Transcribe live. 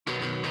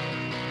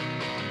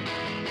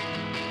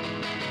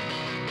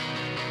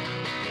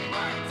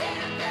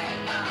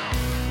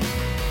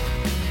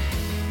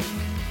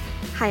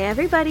Hi,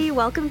 everybody.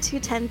 Welcome to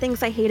 10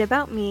 Things I Hate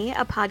About Me,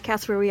 a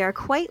podcast where we are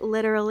quite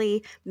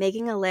literally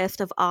making a list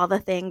of all the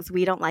things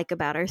we don't like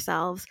about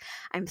ourselves.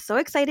 I'm so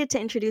excited to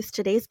introduce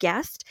today's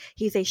guest.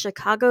 He's a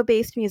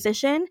Chicago-based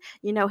musician.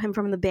 You know him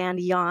from the band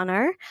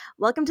Yawner.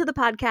 Welcome to the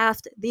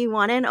podcast, the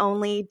one and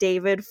only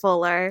David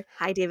Fuller.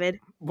 Hi, David.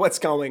 What's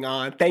going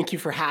on? Thank you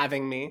for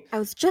having me. I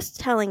was just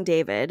telling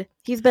David,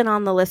 he's been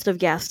on the list of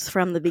guests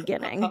from the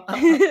beginning.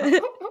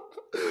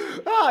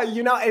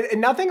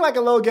 Nothing like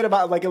a little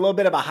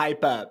bit of a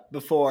hype up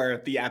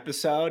before the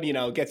episode,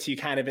 gets you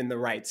kind of in the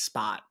right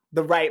spot,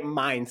 the right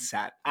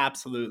mindset.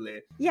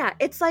 Absolutely. Yeah,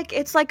 it's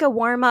like a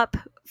warm up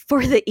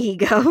for the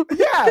ego.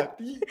 Yeah.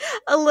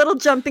 A little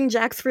jumping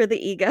jacks for the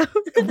ego.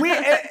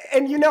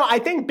 I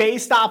think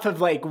based off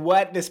of like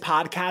what this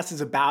podcast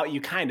is about,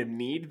 you kind of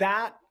need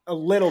that a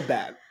little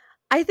bit.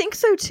 I think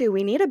so too.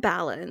 We need a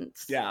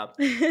balance. Yeah.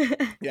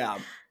 Yeah.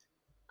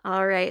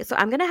 All right, so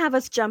I'm going to have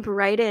us jump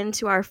right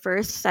into our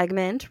first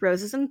segment,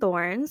 Roses and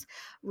Thorns.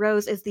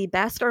 Rose is the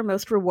best or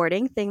most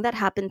rewarding thing that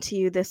happened to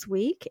you this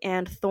week,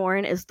 and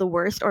Thorn is the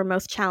worst or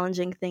most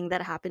challenging thing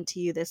that happened to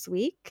you this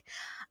week.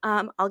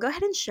 I'll go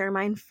ahead and share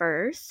mine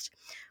first.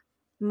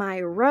 My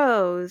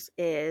rose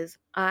is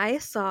I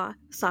saw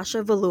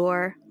Sasha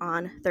Velour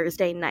on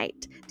Thursday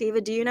night.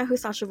 David, do you know who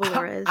Sasha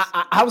Velour is?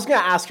 I was going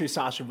to ask who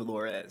Sasha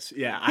Velour is.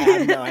 Yeah, I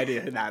have no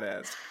idea who that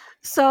is.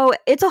 So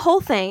it's a whole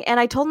thing, and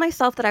I told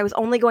myself that I was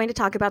only going to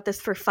talk about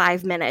this for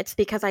 5 minutes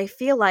because I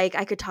feel like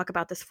I could talk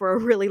about this for a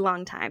really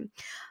long time.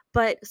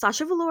 But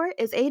Sasha Velour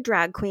is a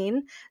drag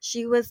queen.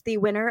 She was the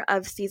winner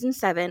of season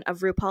 7 of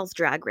RuPaul's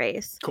Drag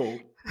Race. Cool.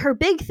 Her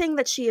big thing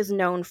that she is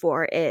known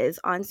for is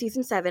on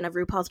season 7 of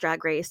RuPaul's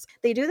Drag Race,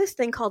 they do this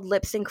thing called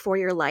lip sync for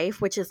your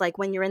life, which is like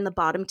when you're in the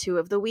bottom 2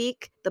 of the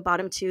week, the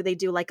bottom 2, they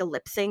do like a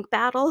lip sync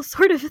battle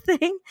sort of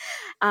thing.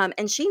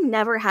 And she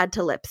never had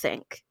to lip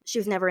sync. She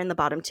was never in the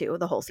bottom 2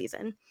 the whole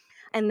season.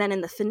 And then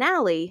in the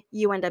finale,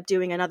 you end up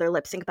doing another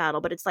lip sync battle,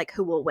 but it's like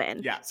who will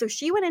win. Yeah. So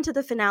she went into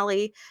the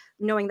finale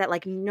knowing that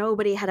like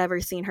nobody had ever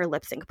seen her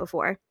lip sync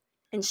before.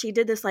 And she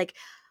did this like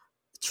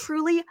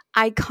truly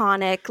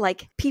iconic,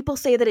 like people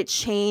say that it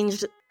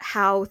changed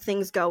how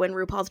things go in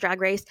RuPaul's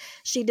Drag Race.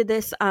 She did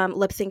this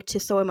lip sync to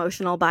So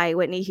Emotional by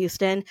Whitney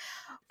Houston.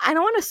 I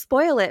don't want to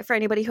spoil it for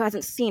anybody who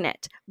hasn't seen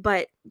it,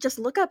 but just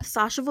look up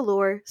Sasha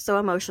Velour, So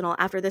Emotional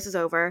after this is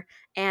over.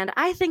 And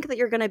I think that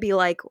you're going to be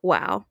like,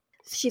 wow.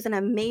 She's an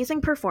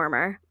amazing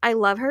performer. I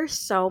love her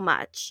so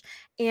much.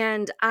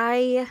 And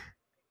I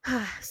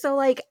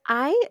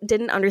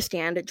didn't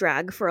understand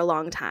drag for a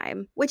long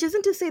time, which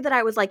isn't to say that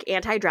I was like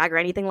anti-drag or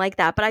anything like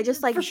that, but I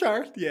just like for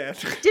sure, yeah,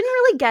 didn't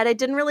really get it,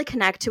 didn't really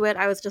connect to it.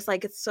 I was just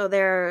like, so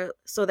they're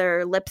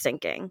lip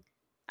syncing.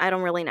 I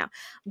don't really know.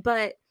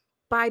 But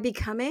by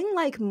becoming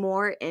like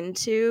more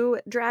into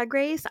Drag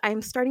Race,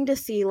 I'm starting to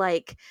see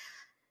like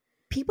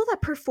people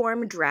that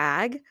perform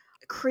drag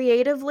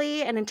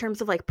creatively and in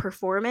terms of like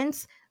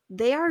performance,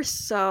 they are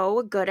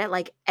so good at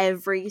like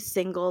every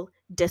single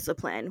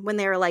discipline when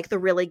they're like the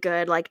really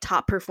good like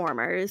top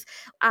performers.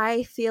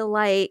 I feel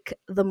like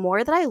the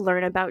more that I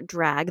learn about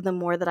drag, the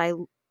more that I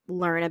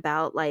learn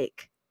about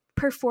like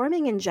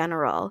performing in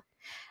general.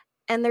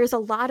 And there's a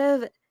lot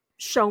of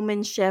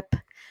showmanship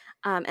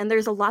and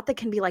there's a lot that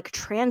can be like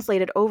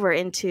translated over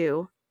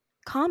into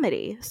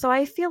comedy. So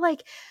I feel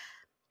like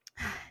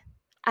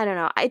I don't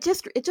know. It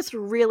just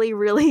really,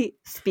 really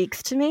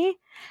speaks to me.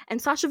 And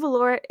Sasha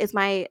Velour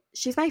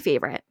she's my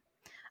favorite.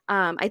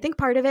 I think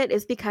part of it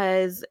is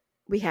because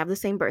we have the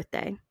same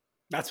birthday.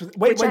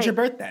 When's your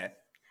birthday?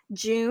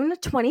 June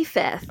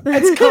 25th.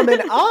 It's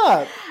coming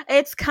up.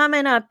 It's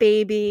coming up,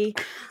 baby.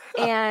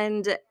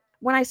 And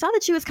when I saw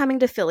that she was coming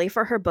to Philly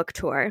for her book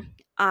tour,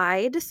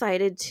 I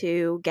decided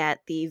to get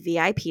the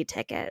VIP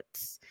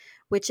tickets,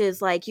 which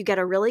is like you get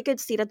a really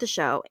good seat at the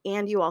show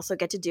and you also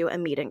get to do a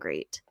meet and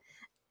greet,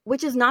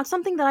 which is not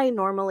something that I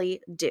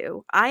normally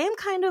do. I am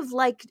kind of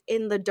like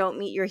in the don't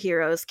meet your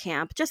heroes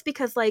camp, just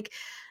because like,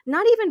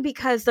 not even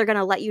because they're going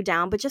to let you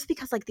down, but just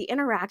because like the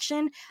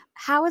interaction,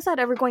 how is that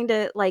ever going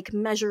to like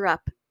measure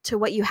up to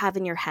what you have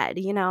in your head,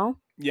 you know?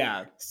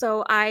 Yeah.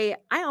 So I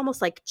almost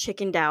like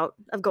chickened out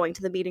of going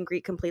to the meet and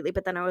greet completely,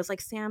 but then I was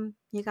like, Sam,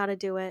 you got to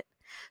do it.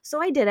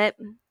 So I did it.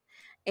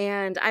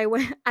 And I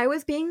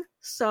was being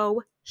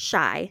so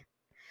shy.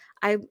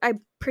 I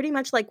pretty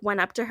much like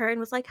went up to her and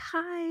was like,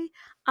 hi,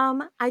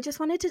 I just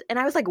wanted to, and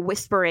I was like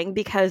whispering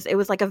because it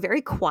was like a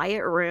very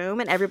quiet room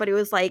and everybody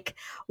was like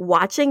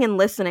watching and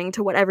listening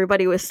to what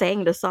everybody was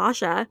saying to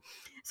Sasha.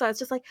 So I was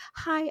just like,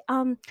 hi,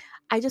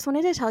 I just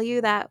wanted to tell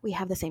you that we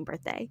have the same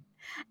birthday.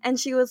 And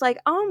she was like,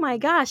 oh my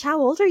gosh, how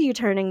old are you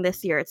turning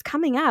this year? It's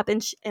coming up.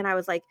 And I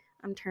was like,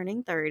 I'm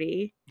turning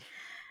 30.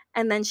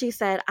 And then she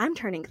said, I'm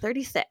turning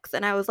 36.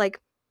 And I was like,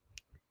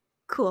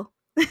 cool.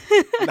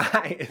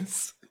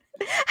 Nice.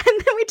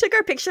 And then we took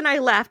our picture and I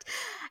left.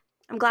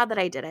 I'm glad that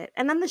I did it.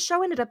 And then the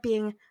show ended up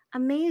being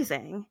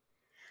amazing.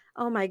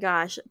 Oh my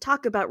gosh.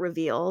 Talk about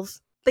reveals.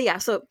 But yeah,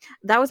 so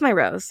that was my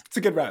rose. It's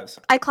a good rose.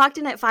 I clocked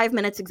in at 5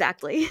 minutes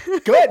exactly.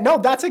 Good. No,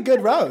 that's a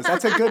good rose.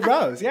 That's a good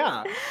rose.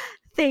 Yeah.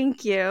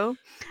 Thank you.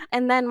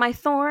 And then my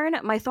thorn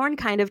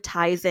kind of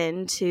ties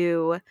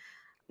into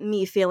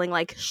me feeling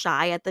like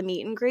shy at the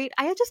meet and greet.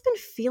 I had just been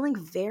feeling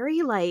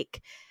very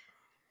like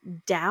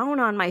down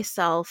on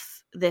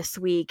myself this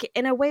week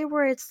in a way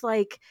where it's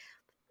like,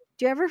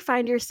 do you ever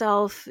find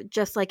yourself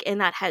just like in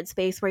that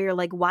headspace where you're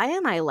like, why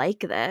am I like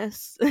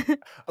this?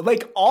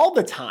 Like all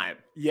the time.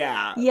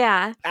 Yeah,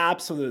 Yeah.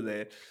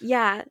 absolutely.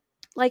 Yeah.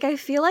 Like I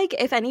feel like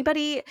if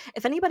anybody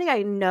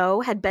I know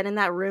had been in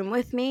that room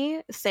with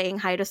me saying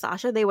hi to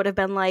Sasha, they would have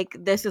been like,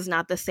 this is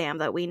not the Sam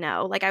that we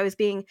know. Like I was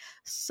being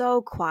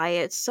so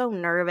quiet, so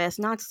nervous,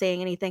 not saying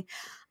anything.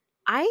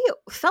 I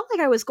felt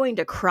like I was going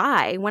to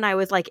cry when I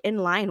was like in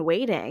line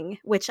waiting,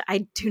 which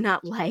I do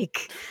not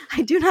like.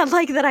 I do not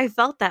like that I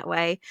felt that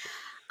way.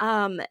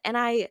 And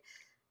I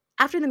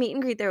after the meet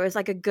and greet there was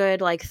like a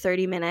good like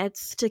 30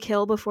 minutes to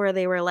kill before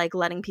they were like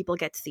letting people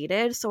get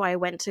seated. So I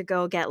went to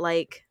go get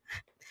like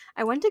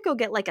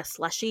a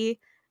slushie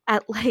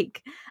at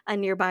like a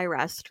nearby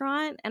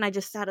restaurant, and I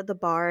just sat at the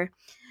bar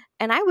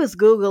and I was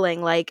googling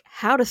like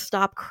how to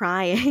stop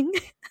crying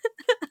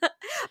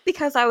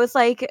because I was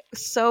like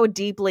so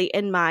deeply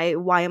in my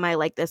why am I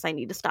like this? I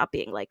need to stop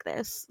being like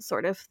this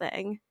sort of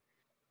thing.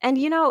 And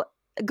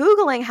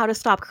googling how to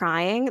stop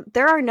crying,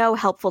 there are no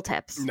helpful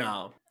tips.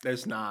 No,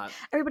 there's not.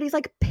 Everybody's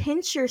like,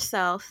 pinch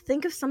yourself,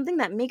 think of something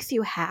that makes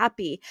you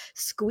happy,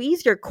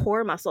 squeeze your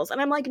core muscles.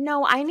 And I'm like,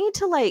 no, I need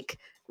to like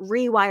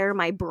rewire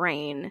my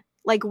brain.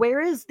 Like,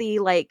 where is the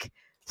like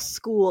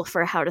school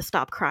for how to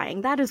stop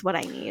crying? That is what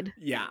I need.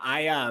 Yeah,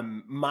 I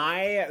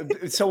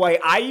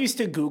used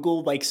to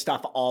Google like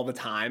stuff all the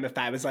time if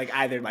I was like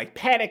either like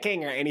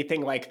panicking or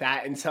anything like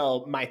that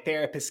until my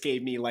therapist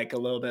gave me like a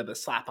little bit of a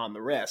slap on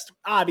the wrist.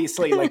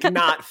 Obviously, like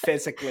not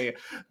physically,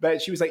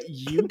 but she was like,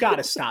 you got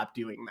to stop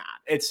doing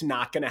that. It's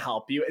not going to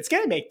help you. It's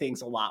going to make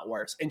things a lot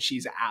worse. And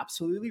she's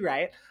absolutely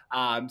right.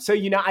 So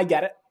I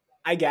get it.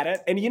 I get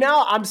it. And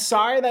I'm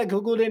sorry that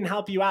Google didn't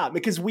help you out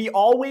because we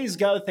always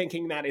go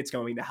thinking that it's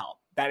going to help,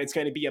 that it's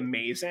going to be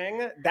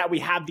amazing, that we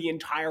have the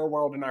entire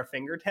world in our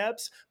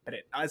fingertips, but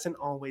it doesn't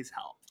always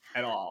help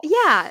at all.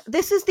 Yeah,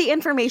 this is the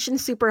information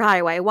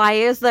superhighway. Why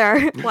is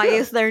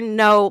there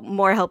no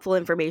more helpful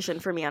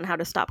information for me on how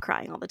to stop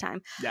crying all the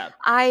time?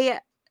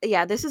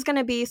 Yeah, this is going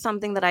to be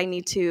something that I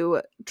need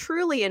to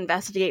truly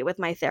investigate with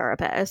my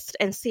therapist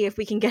and see if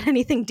we can get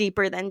anything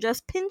deeper than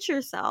just pinch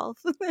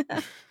yourself.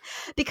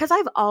 Because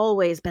I've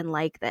always been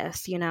like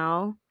this,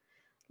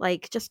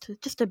 like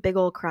just a big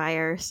old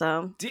crier.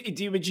 So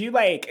Would you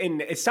like,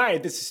 and sorry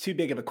if this is too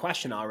big of a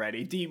question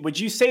already, would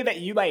you say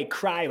that you like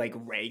cry like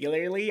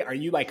regularly? Are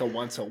you like a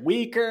once a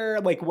weeker?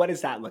 Like, what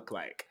does that look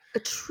like?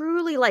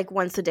 truly like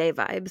once a day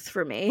vibes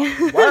for me.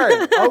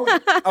 Word. Oh,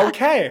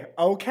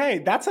 okay.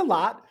 That's a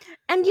lot.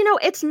 And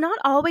it's not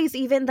always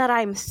even that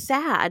I'm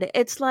sad.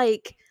 It's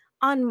like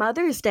on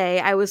Mother's Day,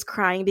 I was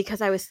crying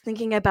because I was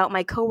thinking about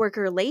my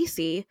coworker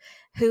Lacey,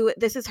 who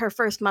this is her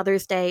first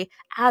Mother's Day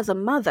as a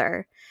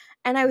mother.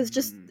 And I was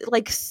just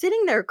like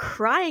sitting there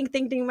crying,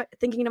 thinking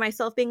to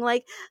myself, being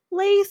like,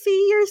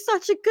 Lacey, you're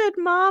such a good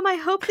mom. I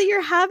hope that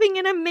you're having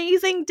an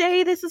amazing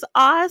day. This is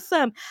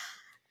awesome.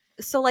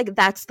 So like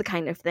that's the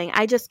kind of thing.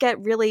 I just get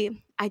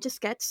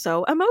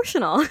so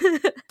emotional.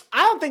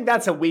 I don't think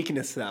that's a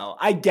weakness though.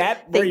 I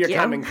get where you're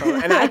coming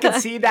from. And I could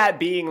see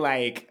that being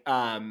like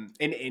an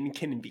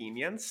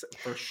inconvenience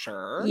for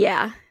sure.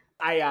 Yeah.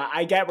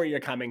 I get where you're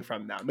coming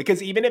from though.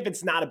 Because even if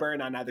it's not a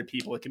burden on other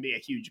people, it can be a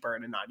huge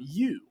burden on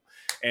you.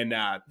 And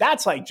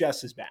that's like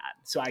just as bad.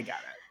 So I get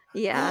it.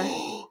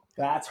 Yeah.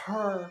 That's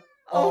her.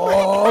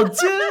 Oh, dude.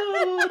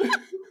 Come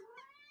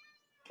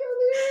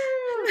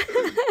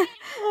here.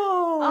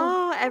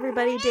 Oh,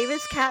 everybody,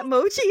 David's cat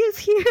Mochi is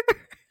here.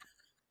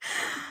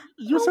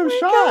 You're so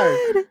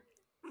shy. God.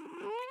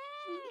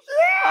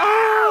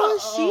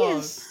 Oh, she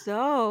is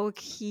so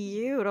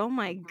cute. Oh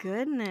my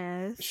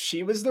goodness.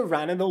 She was the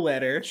run of the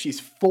litter. She's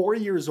 4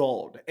 years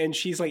old and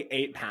she's like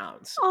 8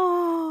 pounds.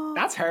 Oh.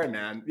 That's her,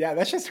 man. Yeah,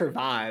 that's just her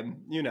vibe.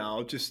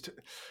 Just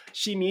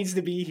she needs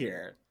to be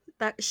here.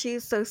 That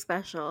she's so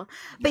special.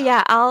 But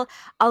yeah,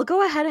 I'll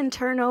go ahead and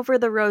turn over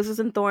the roses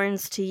and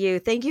thorns to you.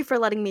 Thank you for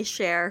letting me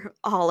share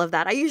all of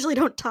that. I usually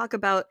don't talk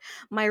about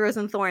my rose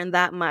and thorn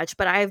that much,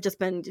 but I've just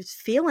been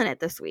feeling it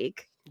this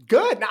week.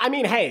 Good. I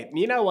mean, hey,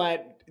 you know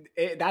what?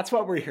 That's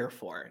what we're here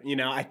for.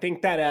 I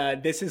think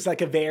that this is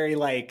like a very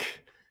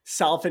like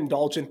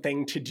self-indulgent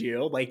thing to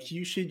do. Like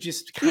you should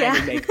just kind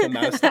of make the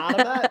most out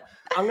of it.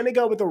 I'm going to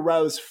go with the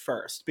rose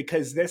first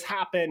because this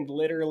happened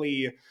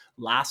literally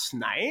last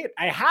night.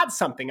 I had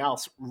something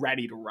else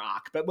ready to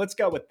rock, but let's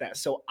go with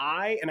this. So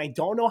I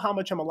don't know how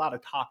much I'm allowed to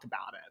talk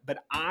about it,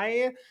 but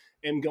I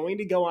am going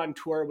to go on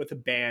tour with a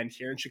band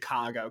here in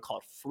Chicago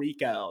called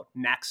Freako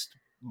next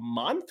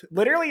month,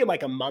 literally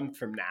like a month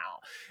from now.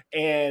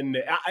 And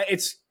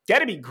it's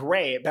going to be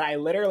great, but I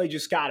literally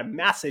just got a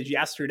message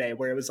yesterday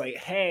where it was like,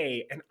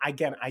 hey, and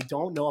again, I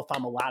don't know if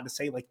I'm allowed to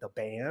say like the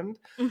band,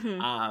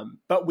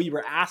 but we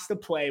were asked to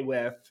play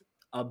with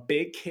a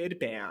big kid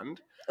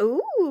band.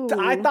 Ooh.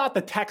 I thought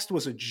the text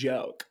was a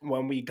joke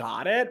when we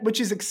got it, which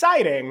is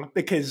exciting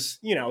because,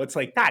 it's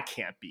like, that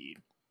can't be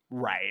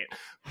Right.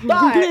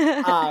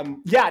 But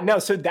yeah, no,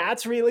 so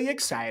that's really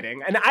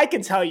exciting. And I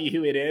can tell you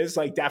who it is,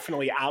 like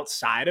definitely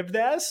outside of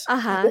this.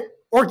 Uh-huh.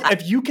 Or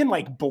if you can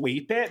like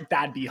bleep it,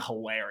 that'd be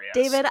hilarious.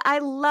 David, I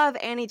love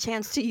any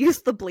chance to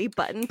use the bleep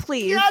button,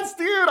 please. Yes,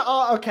 dude.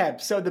 Oh, okay.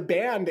 So the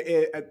band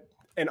is,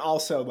 and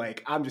also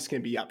like, I'm just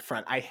going to be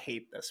upfront. I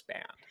hate this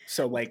band.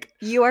 So like.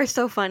 You are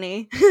so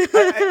funny.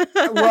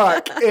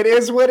 Look, it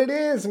is what it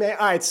is, man.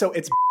 All right. So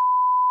it's.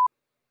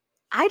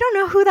 I don't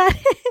know who that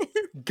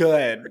is.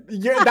 Good.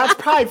 Yeah, that's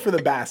probably for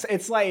the best.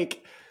 It's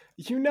like,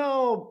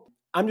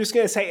 I'm just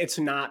going to say it's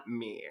not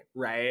me,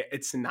 right?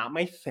 It's not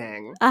my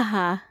thing.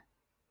 Uh-huh.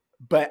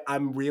 But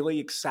I'm really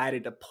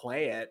excited to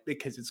play it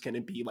because it's going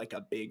to be like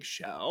a big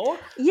show.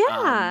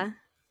 Yeah.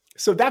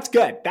 So that's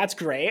good. That's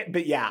great.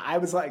 But yeah, I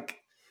was like,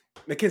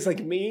 because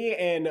like me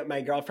and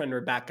my girlfriend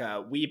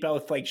Rebecca, we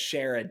both like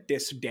share a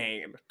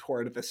disdain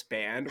toward this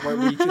band where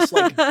we just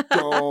like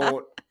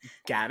don't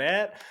get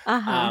it.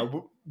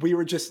 We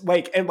were just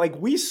like, and like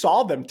we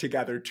saw them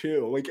together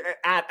too, like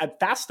at a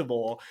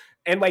festival.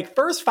 And like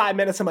first 5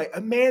 minutes, I'm like,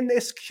 oh, man,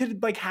 this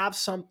could like have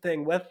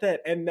something with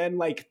it. And then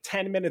like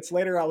 10 minutes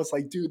later, I was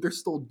like, dude, they're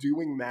still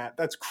doing that.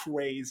 That's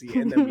crazy.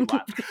 And then we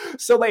left.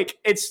 So like,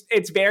 it's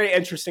very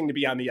interesting to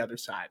be on the other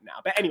side now.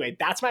 But anyway,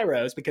 that's my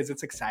rose because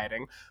it's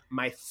exciting.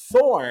 My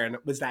thorn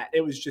was that it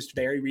was just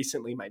very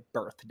recently my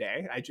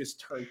birthday. I just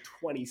turned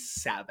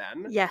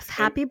 27. Yes.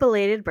 Happy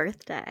belated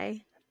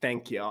birthday.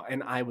 Thank you.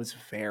 And I was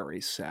very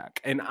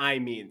sick. And I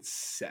mean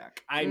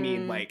sick. I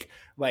mean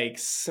like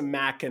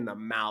smack in the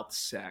mouth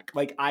sick.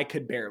 Like I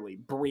could barely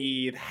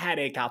breathe,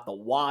 headache out the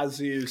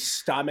wazoo,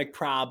 stomach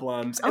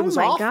problems. It was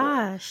awful. Oh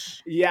my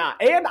gosh. Yeah.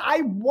 And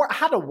I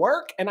had to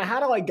work and I had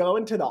to like go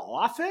into the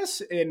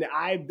office and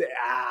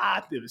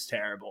it was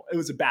terrible. It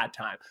was a bad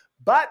time.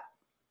 But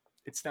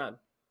it's done.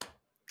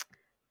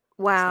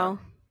 Wow.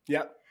 It's done.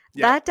 Yep.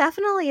 That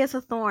definitely is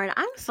a thorn.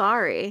 I'm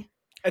sorry.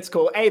 It's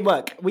cool. Hey,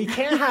 look, we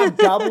can't have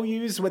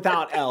W's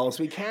without L's.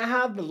 We can't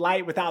have the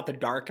light without the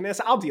darkness.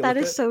 I'll deal with it. That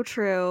is so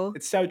true.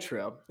 It's so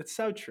true. It's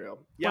so true.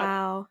 Yep.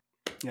 Wow.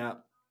 Yeah.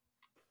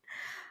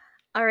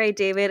 All right,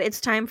 David,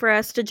 it's time for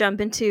us to jump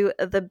into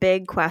the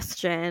big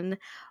question.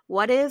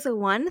 What is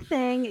one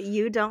thing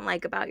you don't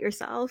like about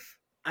yourself?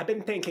 I've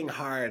been thinking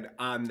hard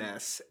on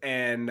this,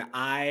 and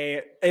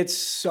it's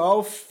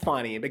so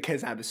funny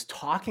because I was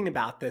talking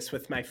about this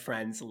with my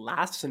friends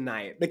last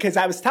night because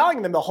I was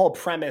telling them the whole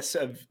premise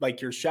of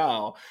like your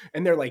show,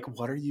 and they're like,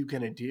 "What are you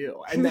gonna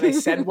do?" And then I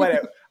said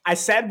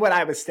what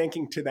I was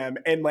thinking to them,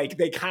 and like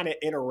they kind of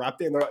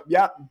interrupted, and they're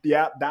like,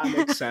 "Yep, that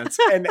makes sense."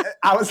 And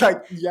I was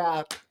like,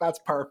 "Yeah, that's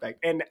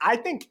perfect." And I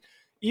think,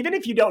 even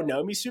if you don't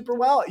know me super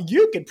well,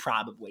 you could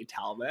probably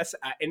tell this.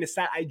 And it's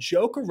that I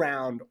joke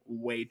around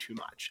way too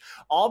much.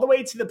 All the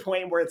way to the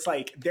point where it's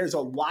like, there's a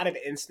lot of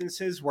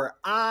instances where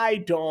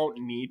I don't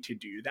need to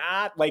do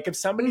that. Like if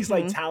somebody's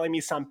like telling me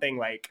something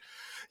like,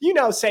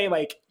 say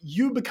like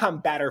you become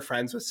better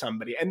friends with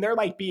somebody and they're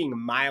like being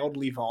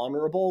mildly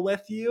vulnerable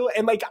with you.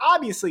 And like,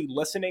 obviously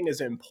listening is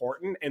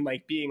important and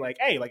like being like,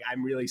 hey, like,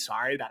 I'm really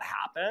sorry that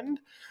happened.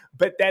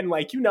 But then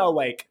like,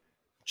 like,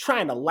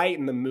 trying to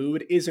lighten the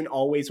mood isn't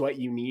always what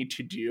you need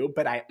to do,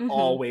 but I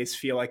always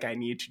feel like I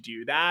need to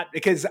do that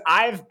because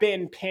I've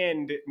been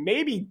pinned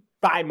maybe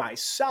by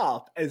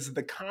myself as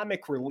the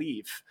comic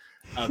relief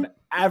of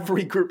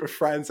every group of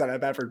friends that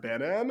I've ever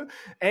been in.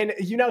 And,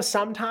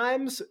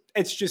 sometimes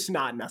it's just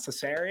not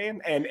necessary.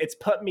 And it's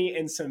put me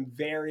in some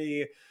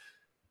very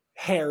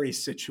hairy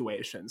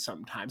situations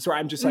sometimes where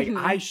I'm just like,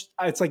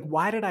 it's like,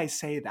 why did I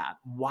say that?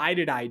 Why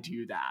did I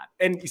do that?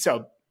 And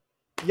so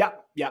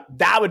Yep.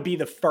 That would be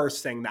the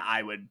first thing that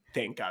I would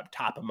think of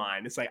top of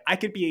mind. It's like I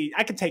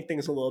could take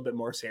things a little bit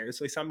more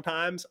seriously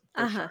sometimes.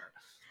 For sure.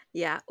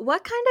 Yeah.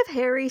 What kind of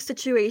hairy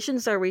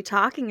situations are we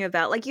talking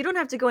about? Like you don't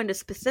have to go into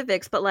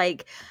specifics, but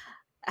like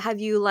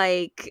have you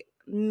like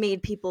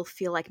made people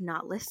feel like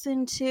not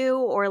listened to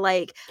or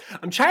like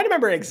I'm trying to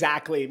remember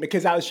exactly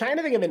because I was trying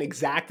to think of an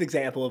exact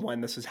example of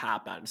when this has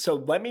happened. So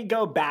let me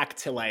go back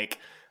to like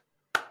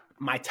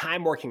my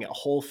time working at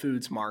Whole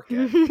Foods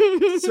Market.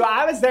 So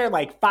I was there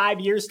like 5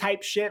 years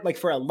type shit, like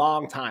for a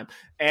long time.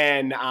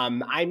 And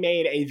I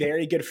made a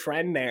very good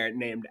friend there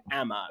named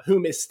Emma,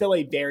 whom is still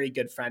a very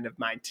good friend of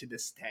mine to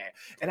this day.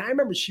 And I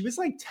remember she was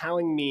like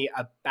telling me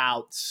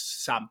about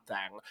something.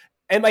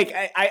 And like,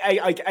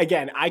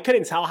 again, I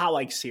couldn't tell how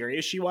like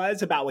serious she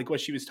was about like what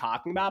she was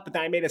talking about, but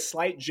then I made a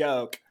slight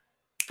joke.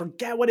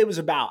 Forget what it was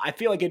about. I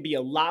feel like it'd be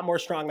a lot more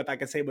strong if I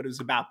could say what it was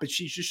about. But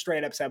she just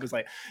straight up said, was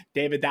like,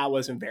 David, that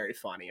wasn't very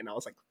funny. And I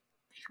was like,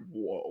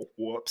 whoa,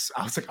 whoops.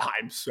 I was like,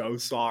 I'm so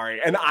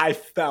sorry. And I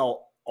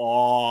felt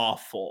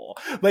awful.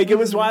 Like it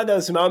was one of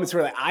those moments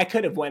where like I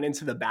could have went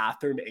into the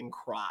bathroom and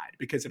cried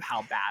because of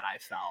how bad I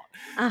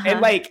felt.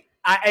 And like,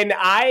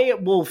 I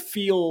will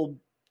feel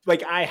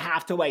like I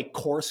have to like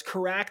course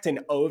correct and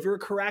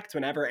overcorrect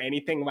whenever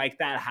anything like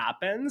that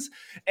happens.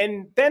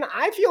 And then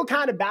I feel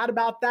kind of bad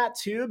about that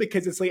too,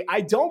 because it's like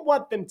I don't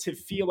want them to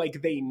feel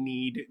like they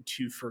need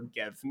to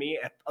forgive me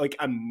like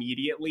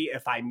immediately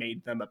if I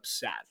made them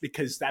upset,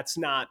 because that's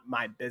not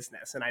my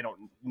business and I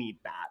don't need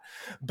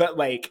that. But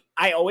like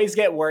I always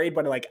get worried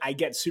when like I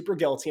get super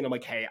guilty and I'm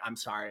like, hey, I'm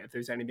sorry. If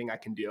there's anything I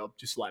can do,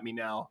 just let me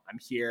know. I'm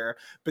here.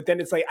 But then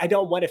it's like I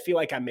don't want to feel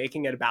like I'm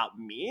making it about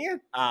me.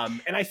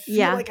 And I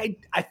feel like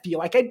I feel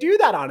like I do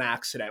that on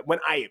accident when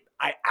I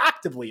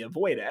actively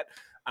avoid it.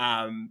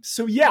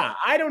 So yeah,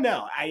 I don't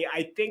know.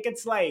 I think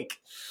it's like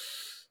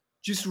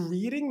just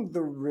reading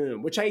the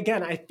room, which I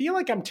feel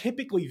like I'm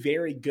typically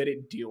very good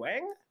at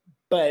doing.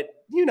 But,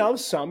 you know,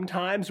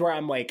 sometimes where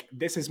I'm like,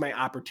 this is my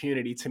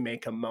opportunity to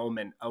make a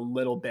moment a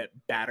little bit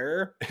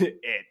better,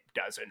 it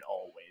doesn't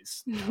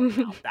always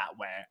turn out that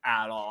way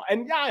at all.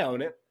 And yeah, I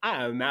own it.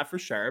 I own that for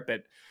sure.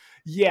 But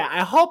yeah,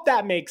 I hope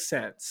that makes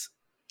sense.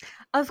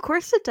 Of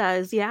course it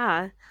does,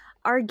 yeah.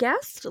 Our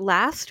guest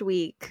last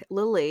week,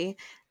 Lily,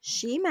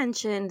 she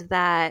mentioned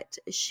that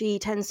she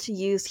tends to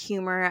use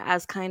humor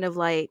as kind of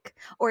like,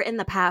 or in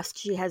the past,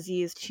 she has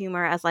used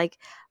humor as like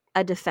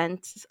a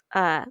defense,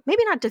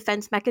 maybe not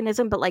defense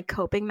mechanism, but like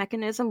coping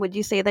mechanism. Would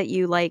you say that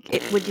you like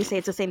it? Would you say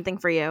it's the same thing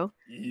for you?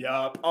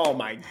 Yup. Oh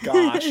my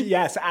gosh.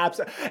 Yes,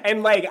 absolutely.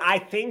 And like, I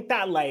think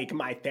that like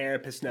my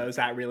therapist knows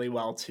that really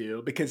well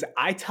too, because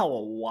I tell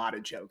a lot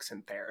of jokes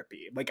in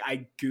therapy. Like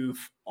I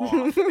goof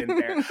off in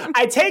there.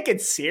 I take it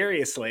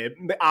seriously,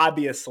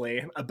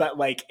 obviously, but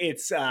like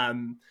it's,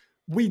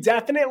 we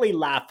definitely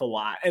laugh a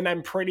lot. And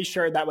I'm pretty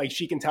sure that like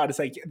she can tell us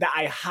like that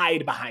I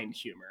hide behind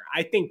humor.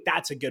 I think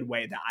that's a good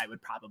way that I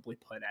would probably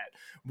put it,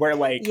 where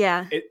like,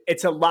 yeah,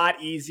 it's a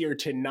lot easier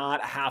to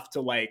not have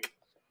to like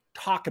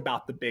talk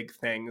about the big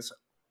things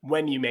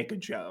when you make a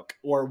joke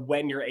or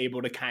when you're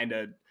able to kind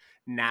of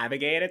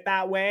navigate it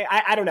that way.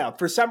 I don't know.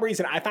 For some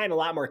reason, I find a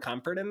lot more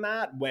comfort in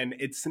that when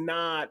it's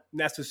not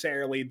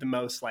necessarily the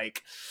most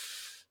like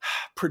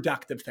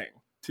productive thing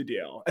to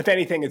do. If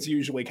anything, it's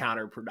usually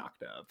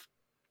counterproductive.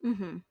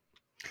 mm-hmm.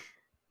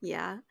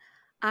 Yeah.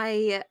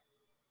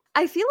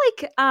 I feel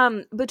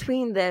like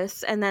between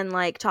this and then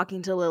like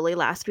talking to Lily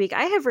last week,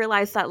 I have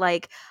realized that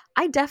like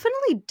I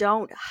definitely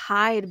don't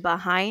hide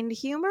behind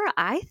humor.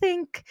 I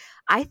think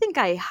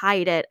I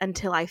hide it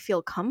until I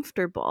feel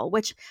comfortable,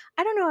 which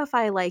I don't know if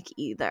I like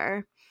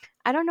either.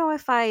 I don't know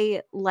if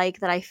I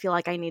like that I feel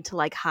like I need to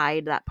like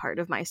hide that part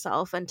of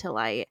myself until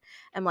I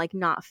am like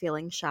not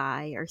feeling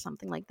shy or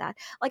something like that.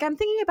 Like I'm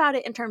thinking about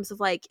it in terms of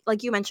like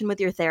you mentioned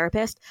with your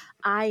therapist.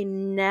 I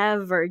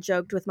never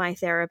joked with my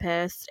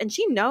therapist, and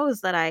she knows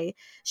that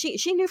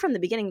she knew from the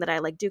beginning that I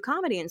like do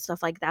comedy and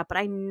stuff like that, but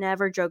I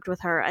never joked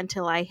with her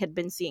until I had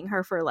been seeing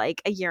her for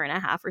like a year and a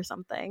half or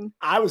something.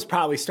 I was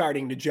probably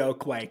starting to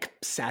joke like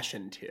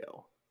session 2.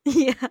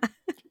 Yeah.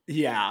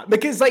 Yeah,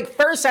 because like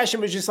first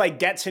session was just like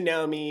get to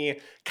know me,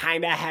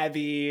 kind of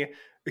heavy,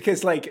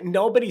 because like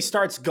nobody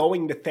starts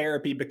going to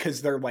therapy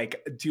because they're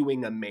like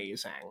doing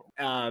amazing.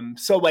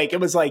 So like it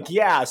was like,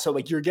 yeah, so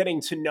like you're getting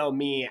to know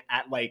me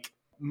at like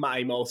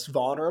my most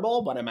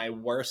vulnerable, one of my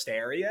worst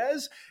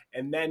areas.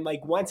 And then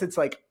like once it's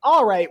like,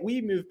 all right,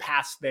 we move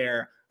past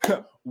there,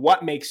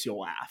 what makes you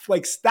laugh?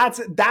 Like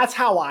that's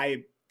how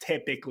I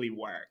typically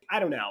work. I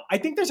don't know. I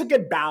think there's a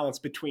good balance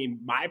between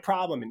my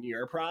problem and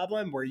your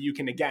problem where you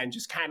can, again,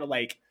 just kind of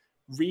like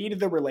read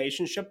the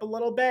relationship a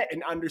little bit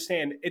and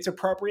understand it's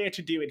appropriate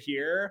to do it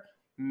here,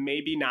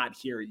 maybe not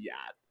here yet.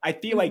 I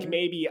feel like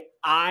maybe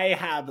I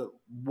have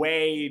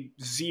way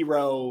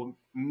zero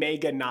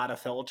mega not a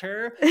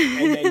filter,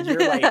 and then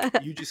you're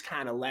like, you just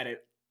kind of let it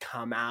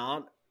come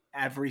out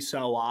every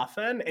so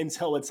often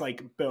until it's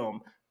like,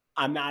 boom,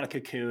 I'm not a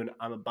cocoon,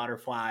 I'm a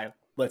butterfly.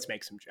 Let's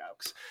make some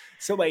jokes.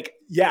 So like,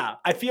 yeah,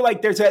 I feel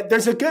like there's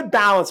a good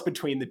balance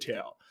between the two.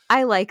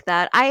 I like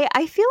that.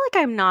 I feel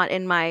like I'm not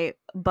in my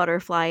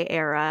butterfly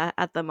era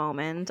at the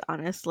moment,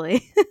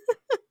 honestly.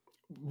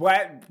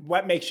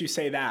 What makes you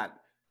say that?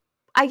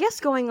 I guess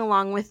going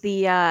along with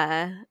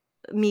the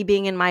me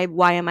being in my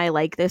why am I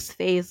like this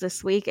phase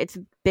this week, it's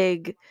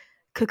big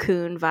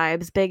cocoon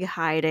vibes, big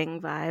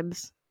hiding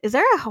vibes. Is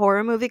there a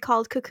horror movie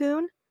called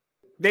Cocoon?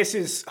 This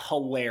is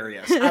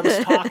hilarious. I was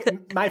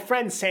talking, my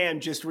friend Sam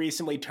just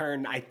recently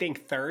turned, I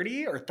think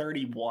 30 or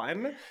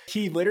 31.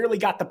 He literally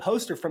got the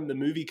poster from the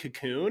movie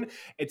Cocoon.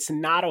 It's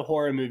not a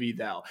horror movie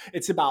though.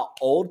 It's about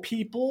old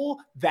people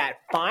that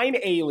find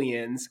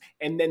aliens,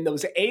 and then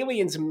those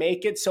aliens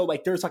make it so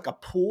like there's like a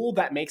pool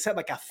that makes it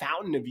like a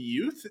fountain of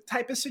youth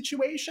type of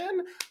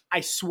situation. I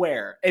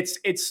swear.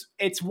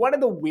 It's one of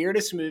the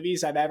weirdest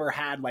movies I've ever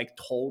had like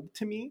told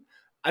to me.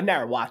 I've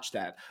never watched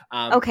that.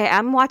 Okay,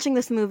 I'm watching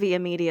this movie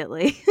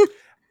immediately.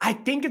 I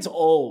think it's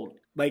old.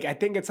 Like, I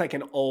think it's like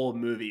an old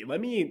movie. Let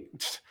me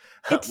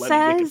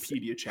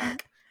Wikipedia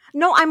check.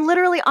 No, I'm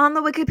literally on the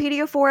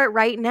Wikipedia for it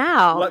right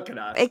now. Look at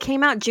us. It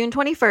came out June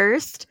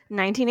 21st,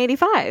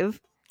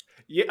 1985.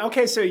 Yeah,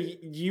 okay, so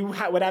you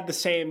would have the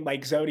same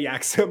like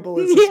zodiac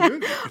symbol as this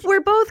movie. We're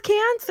both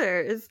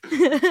Cancers.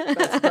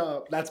 That's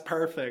dope. That's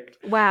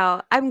perfect.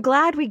 Wow, I'm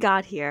glad we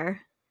got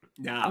here.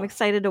 I'm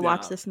excited to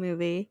watch this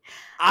movie.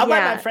 I'll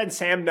let my friend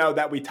Sam know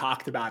that we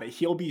talked about it.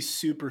 He'll be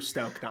super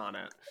stoked on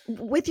it.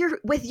 With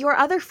your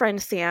other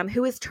friend Sam,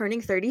 who is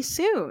turning 30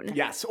 soon.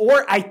 Yes,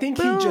 or I think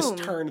he just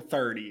turned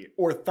 30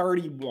 or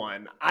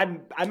 31.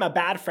 I'm a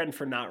bad friend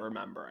for not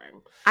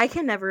remembering. I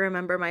can never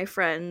remember my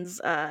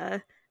friends'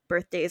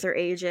 birthdays or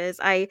ages.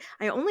 I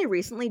only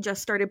recently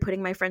just started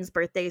putting my friends'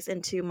 birthdays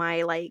into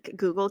my like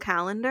Google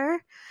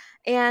Calendar,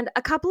 and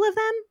a couple of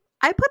them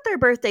I put their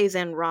birthdays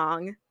in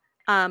wrong.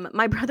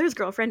 My brother's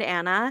girlfriend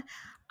Anna,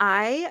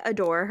 I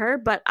adore her,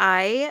 but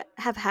I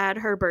have had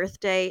her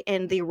birthday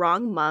in the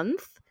wrong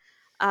month.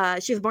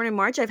 She was born in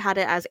March. I've had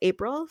it as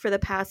April for the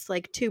past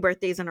like 2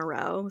 birthdays in a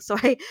row. So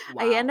I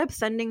end up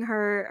sending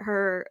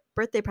her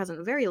birthday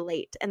present very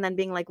late and then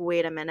being like,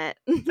 wait a minute.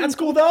 That's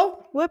cool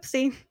though.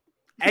 Whoopsie.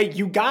 Hey,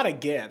 you got a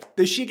gift.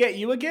 Does she get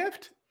you a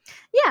gift?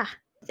 Yeah.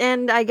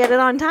 And I get it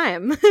on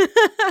time.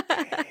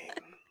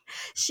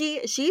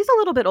 She's a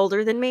little bit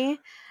older than me.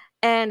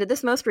 And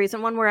this most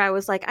recent one where I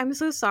was like, I'm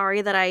so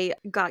sorry that I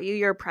got you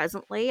your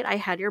present late. I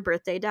had your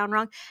birthday down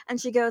wrong.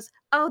 And she goes,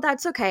 oh,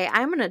 that's okay.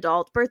 I'm an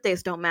adult.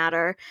 Birthdays don't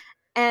matter.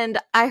 And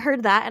I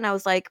heard that and I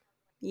was like,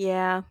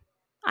 yeah,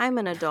 I'm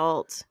an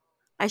adult.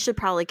 I should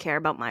probably care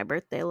about my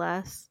birthday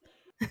less.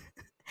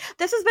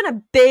 This has been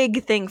a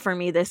big thing for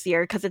me this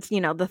year because it's, the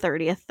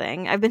 30th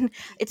thing.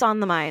 It's on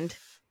the mind.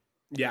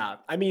 Yeah,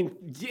 I mean,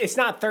 it's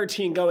not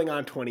 13 going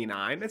on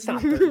 29. It's not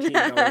 13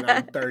 going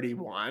on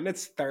 31.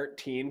 It's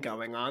 13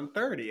 going on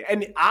 30.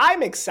 And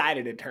I'm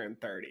excited to turn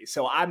 30.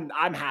 So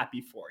I'm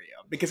happy for you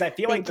because I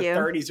feel like the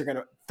 30s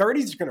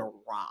are gonna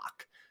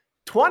rock.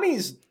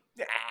 20s,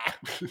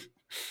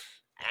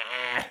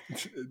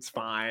 it's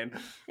fine.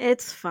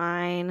 It's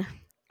fine.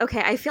 Okay,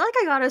 I feel like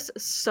I got us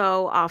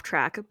so off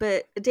track,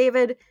 but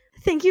David,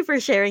 thank you for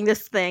sharing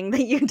this thing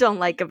that you don't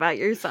like about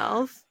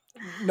yourself.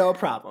 No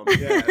problem.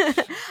 Yeah.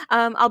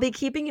 I'll be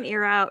keeping an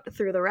ear out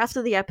through the rest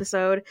of the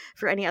episode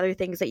for any other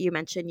things that you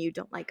mentioned you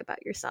don't like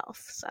about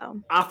yourself.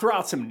 So I'll throw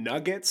out some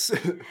nuggets.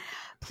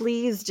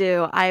 Please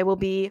do. I will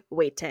be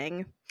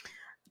waiting.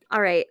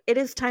 All right. It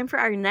is time for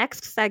our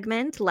next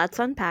segment. Let's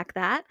unpack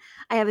that.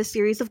 I have a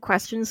series of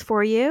questions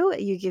for you.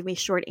 You give me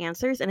short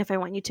answers. And if I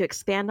want you to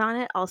expand on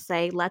it, I'll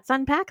say, let's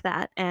unpack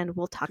that. And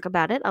we'll talk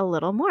about it a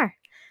little more.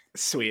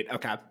 Sweet.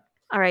 Okay.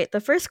 All right. The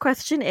first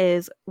question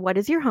is, what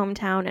is your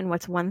hometown and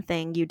what's one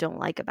thing you don't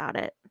like about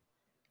it?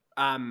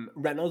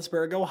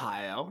 Reynoldsburg,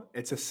 Ohio.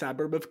 It's a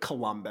suburb of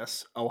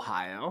Columbus,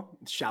 Ohio.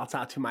 Shouts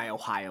out to my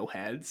Ohio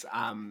heads.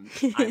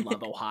 I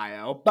love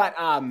Ohio. But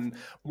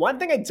one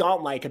thing I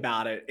don't like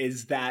about it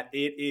is that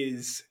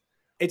it's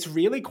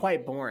really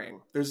quite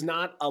boring. There's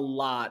not a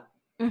lot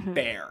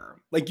there.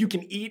 Like you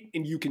can eat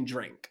and you can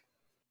drink.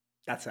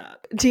 That's it.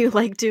 Do you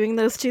like doing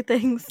those two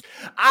things?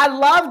 I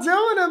love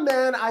doing them,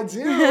 man. I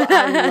do.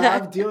 I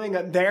love doing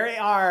them.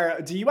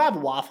 Do you have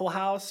Waffle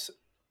House?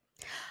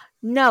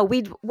 No,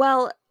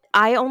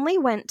 I only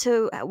went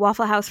to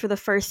Waffle House for the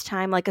first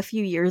time like a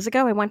few years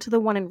ago. I went to the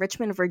one in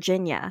Richmond,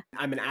 Virginia.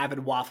 I'm an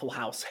avid Waffle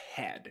House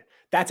head.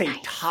 That's a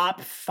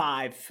top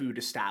 5 food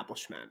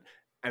establishment.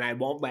 And I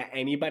won't let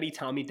anybody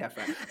tell me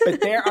different.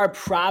 But there are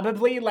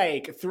probably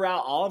like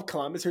throughout all of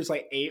Columbus, there's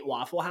like 8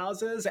 Waffle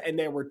Houses, and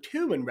there were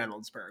 2 in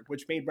Reynoldsburg,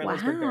 which made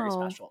Reynoldsburg very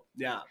special.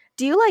 Yeah.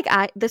 Do you like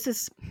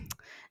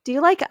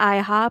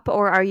IHOP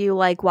or are you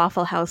like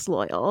Waffle House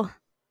loyal?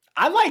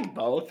 I like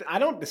both. I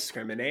don't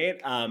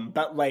discriminate.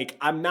 But like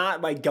I'm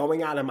not like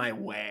going out of my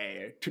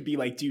way to be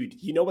like, dude,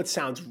 you know what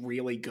sounds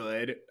really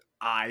good?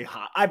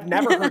 IHOP. I've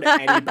never heard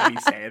anybody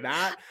say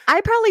that.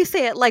 I probably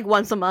say it like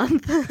once a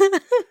month.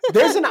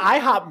 There's an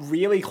IHOP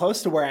really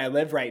close to where I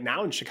live right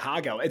now in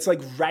Chicago. It's like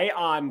right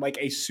on like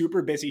a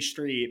super busy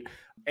street.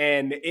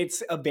 And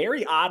it's a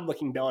very odd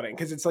looking building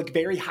because it's like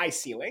very high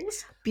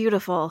ceilings.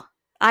 Beautiful.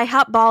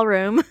 IHOP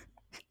ballroom.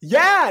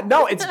 Yeah,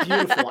 no, it's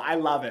beautiful. I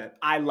love it.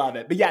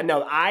 But yeah,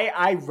 no,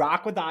 I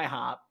rock with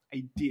IHOP.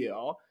 I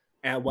do.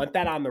 And I want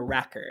that on the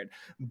record.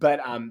 But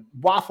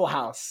Waffle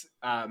House,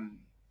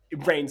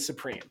 it reigns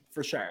supreme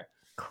for sure.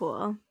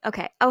 Cool.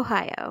 Okay.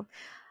 Ohio.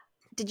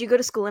 Did you go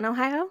to school in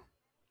Ohio?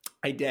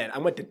 I did. I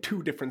went to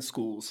 2 different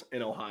schools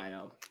in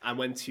Ohio. I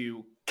went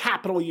to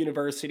Capital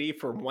University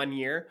for 1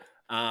 year.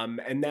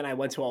 And then I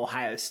went to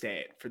Ohio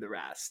State for the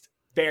rest.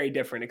 Very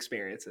different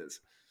experiences.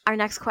 Our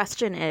next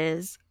question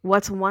is,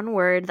 what's one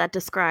word that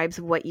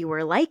describes what you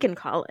were like in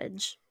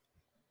college?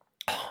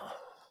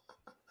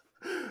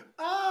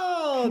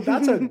 Oh,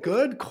 that's a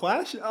good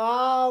question.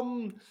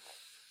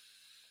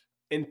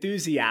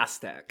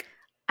 Enthusiastic.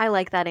 I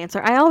like that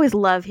answer. I always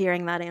love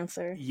hearing that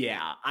answer.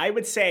 Yeah, I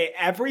would say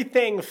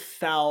everything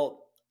felt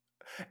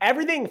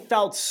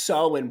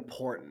so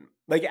important.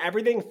 Like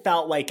everything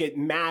felt like it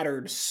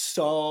mattered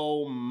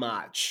so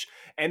much.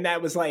 And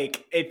that was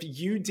like, if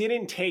you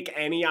didn't take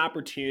any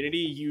opportunity,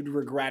 you'd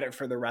regret it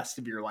for the rest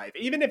of your life,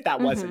 even if that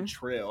wasn't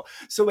true.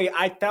 So like,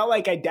 I felt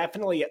like I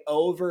definitely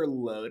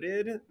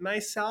overloaded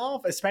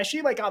myself,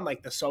 especially like on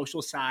like the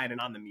social side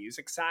and on the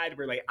music side,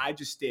 where like I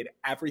just did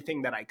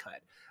everything that I could.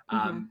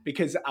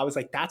 Because I was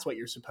like, that's what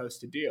you're supposed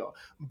to do.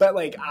 But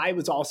like, I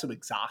was also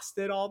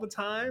exhausted all the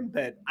time,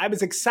 but I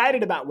was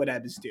excited about what I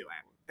was doing.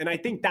 And I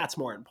think that's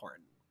more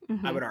important,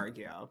 I would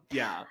argue.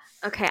 Yeah.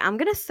 Okay, I'm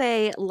going to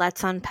say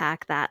let's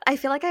unpack that. I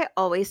feel like I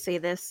always say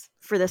this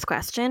for this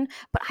question,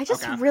 but I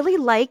just really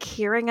like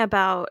hearing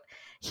about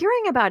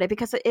it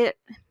because it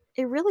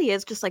really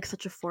is just like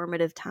such a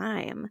formative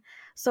time.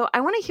 So I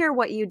want to hear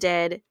what you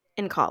did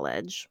in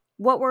college.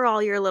 What were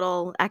all your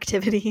little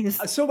activities?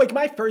 So like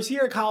my first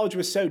year of college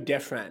was so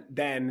different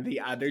than the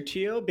other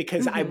two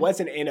because I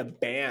wasn't in a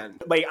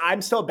band. Like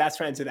I'm still best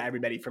friends with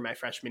everybody from my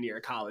freshman year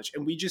of college.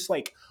 And we just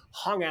like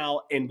hung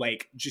out and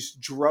like just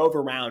drove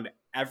around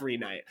every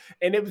night.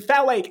 And it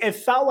felt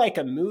like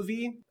a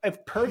movie.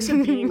 If Perks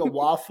of Being a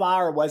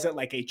Wallflower wasn't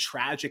like a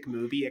tragic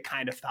movie, it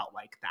kind of felt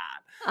like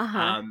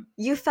that.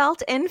 You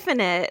felt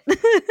infinite.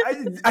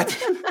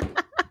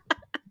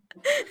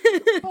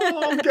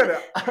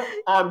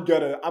 I'm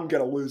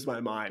gonna lose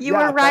my mind. You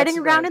were riding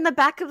around in the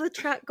back of the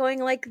truck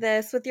going like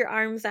this with your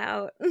arms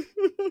out.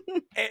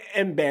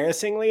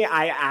 Embarrassingly,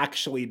 I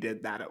actually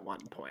did that at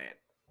one point.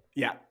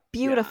 Yeah.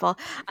 Beautiful.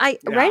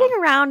 Riding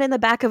around in the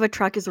back of a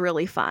truck is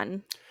really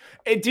fun.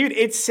 Dude,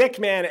 it's sick,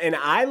 man. And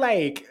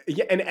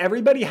and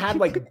everybody had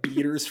like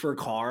beaters for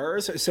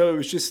cars. So it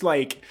was just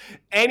like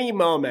any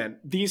moment,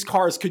 these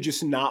cars could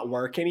just not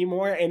work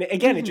anymore. And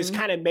again, it just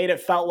kind of made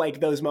it felt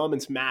like those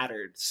moments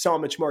mattered so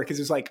much more because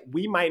it was like,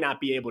 we might not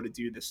be able to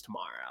do this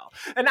tomorrow.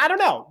 And I don't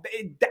know.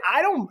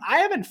 I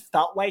haven't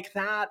felt like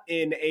that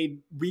in a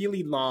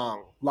really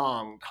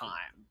long time.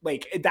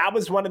 Like that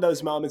was one of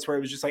those moments where it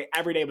was just like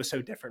every day was so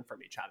different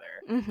from each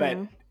other. But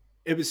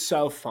it was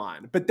so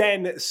fun. But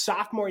then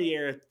sophomore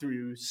year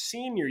through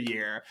senior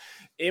year,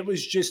 it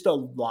was just a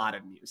lot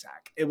of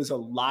music. It was a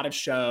lot of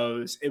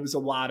shows. It was a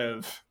lot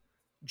of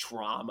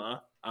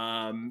drama.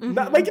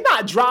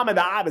 Not drama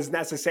that I was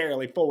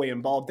necessarily fully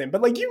involved in,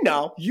 but like, you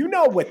know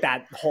what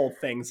that whole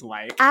thing's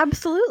like.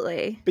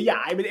 Absolutely. But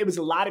yeah, it was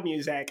a lot of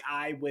music.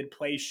 I would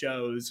play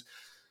shows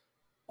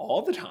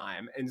all the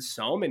time in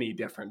so many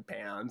different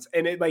bands.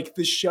 And it like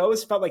the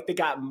shows felt like they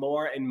got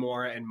more and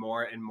more and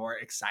more and more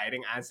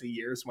exciting as the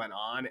years went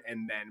on.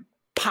 And then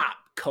pop,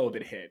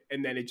 COVID hit.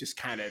 And then it just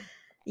kind of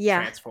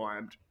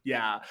transformed.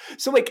 Yeah.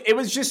 So like it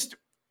was just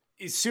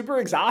super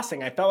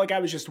exhausting. I felt like I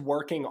was just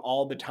working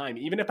all the time.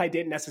 Even if I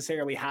didn't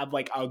necessarily have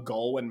like a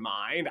goal in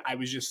mind, I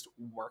was just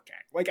working.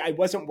 Like I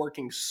wasn't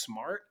working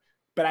smart,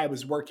 but I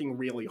was working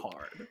really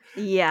hard.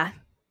 Yeah.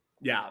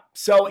 Yeah.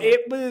 So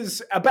it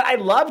was, but I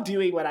loved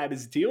doing what I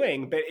was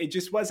doing, but it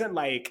just wasn't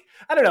like,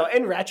 I don't know,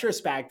 in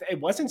retrospect, it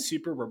wasn't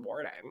super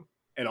rewarding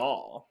at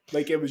all.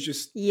 Like it was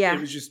just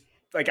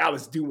like I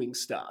was doing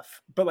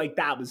stuff, but like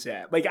that was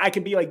it. Like I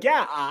could be like,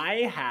 yeah,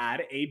 I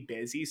had a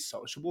busy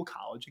sociable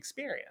college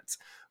experience,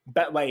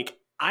 but like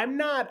I'm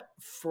not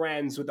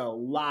friends with a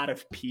lot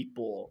of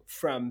people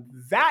from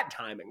that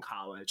time in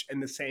college in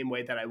the same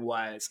way that I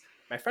was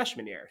my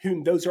freshman year,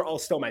 whom those are all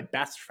still my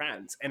best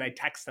friends. And I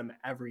text them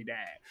every day.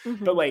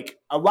 But like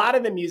a lot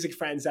of the music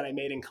friends that I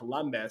made in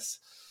Columbus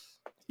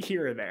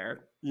here or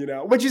there,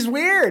 which is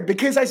weird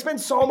because I spent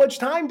so much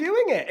time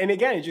doing it. And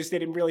again, it just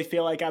didn't really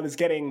feel like I was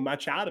getting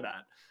much out of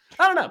that.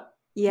 I don't know.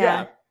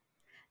 Yeah.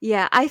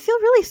 I feel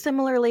really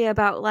similarly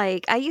about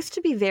like, I used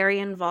to be very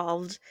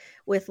involved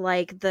with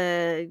like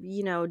the,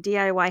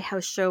 DIY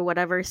house show,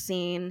 whatever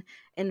scene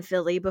in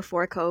Philly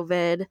before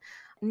COVID.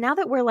 Now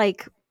that we're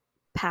like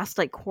past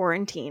like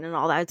quarantine and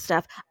all that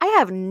stuff, I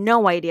have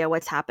no idea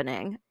what's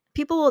happening.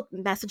 People will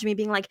message me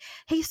being like,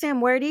 hey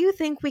Sam, where do you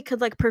think we could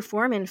like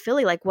perform in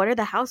Philly? Like what are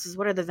the houses?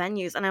 What are the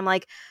venues? And I'm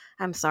like,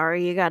 I'm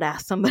sorry, you gotta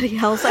ask somebody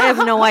else. I have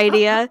no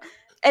idea.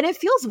 And it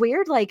feels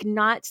weird like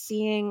not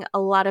seeing a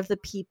lot of the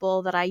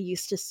people that I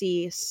used to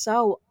see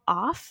so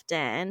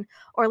often,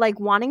 or like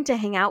wanting to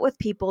hang out with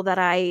people that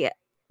I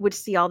would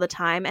see all the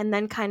time and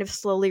then kind of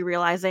slowly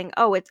realizing,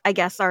 I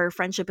guess our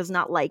friendship is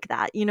not like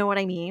that. You know what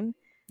I mean?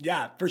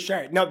 Yeah, for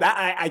sure. No,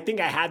 that I think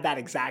I had that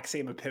exact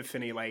same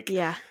epiphany, like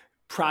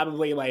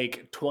probably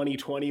like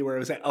 2020, where it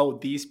was like, oh,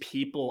 these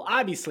people,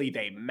 obviously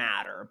they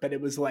matter, but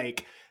it was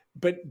like,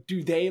 but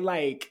do they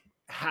like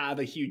have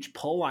a huge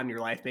pull on your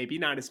life? Maybe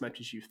not as much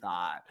as you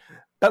thought.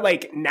 But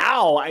like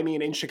now, I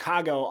mean, in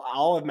Chicago,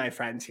 all of my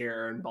friends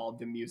here are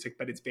involved in music,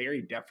 but it's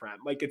very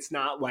different. Like it's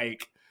not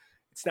like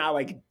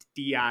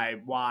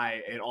DIY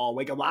at all.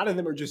 Like a lot of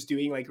them are just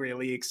doing like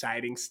really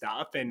exciting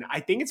stuff. And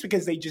I think it's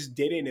because they just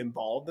didn't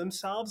involve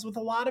themselves with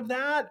a lot of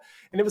that.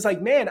 And it was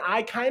like, man,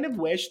 I kind of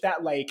wish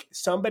that like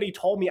somebody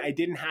told me I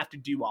didn't have to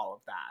do all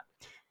of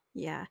that.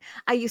 Yeah.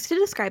 I used to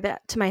describe it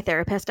to my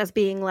therapist as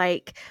being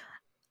like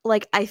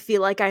I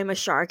feel like I'm a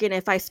shark and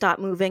if I stop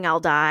moving,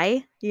 I'll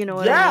die. You know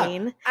what I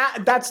mean?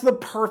 That's the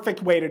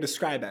perfect way to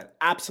describe it.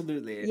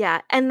 Absolutely. Yeah.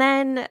 And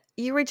then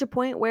you reach a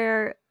point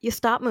where you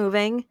stop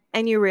moving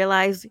and you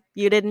realize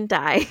you didn't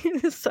die.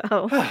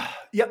 So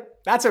Yep.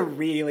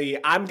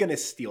 I'm going to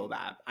steal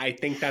that. I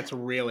think that's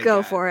really go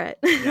good. for it.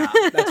 Yeah,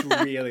 that's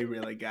really,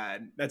 really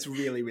good. That's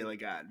really, really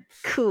good.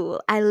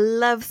 Cool. I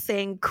love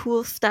saying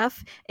cool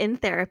stuff in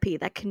therapy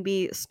that can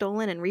be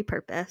stolen and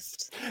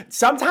repurposed.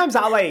 Sometimes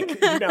I'll I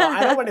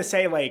don't want to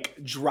say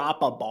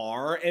drop a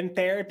bar in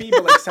therapy,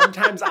 but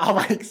sometimes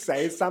I'll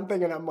say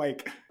something and I'm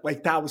like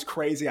that was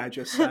crazy. I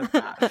just said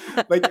that.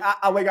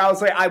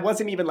 I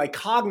wasn't even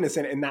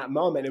cognizant in that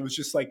moment. It was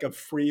just a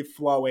free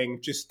flowing,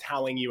 just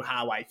telling you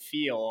how I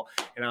feel.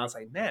 And I was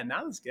like, man,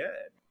 that was good.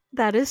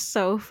 That is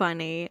so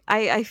funny.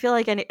 I feel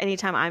like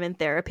anytime I'm in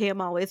therapy,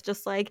 I'm always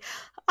just like,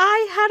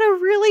 I had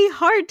a really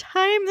hard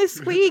time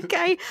this week.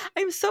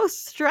 I'm so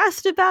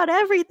stressed about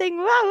everything.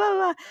 Blah, blah,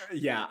 blah.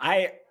 Yeah,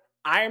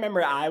 I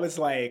remember I was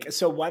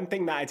so one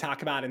thing that I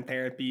talk about in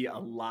therapy a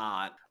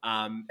lot,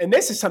 and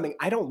this is something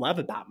I don't love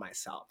about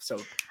myself.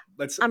 So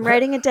I'm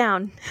writing it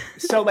down.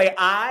 So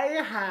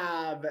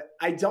I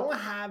don't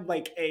have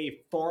a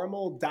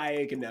formal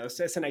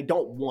diagnosis, and I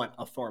don't want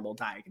a formal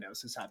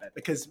diagnosis of it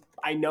because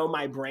I know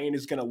my brain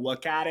is going to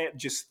look at it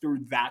just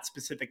through that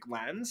specific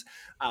lens.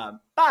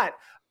 But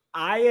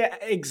I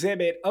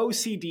exhibit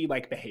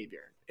OCD-like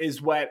behavior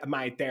is what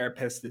my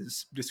therapist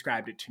has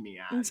described it to me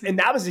as. Mm-hmm. And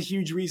that was a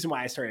huge reason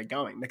why I started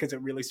going, because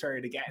it really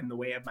started to get in the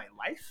way of my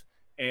life.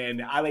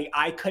 And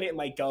I couldn't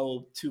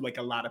go to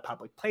a lot of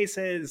public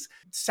places.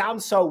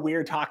 Sounds so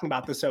weird talking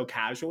about this so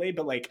casually,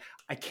 but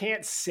I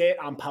can't sit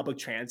on public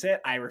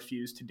transit. I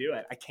refuse to do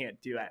it. I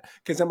can't do it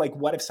because I'm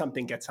what if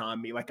something gets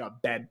on me, a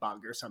bed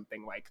bug or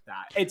something like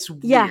that? It's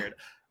weird.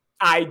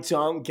 I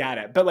don't get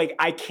it. But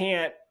I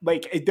can't,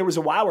 there was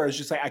a while where I was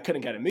just I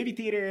couldn't go to movie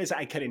theaters.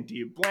 I couldn't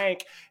do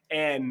blank.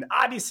 And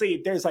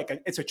obviously there's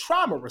it's a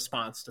trauma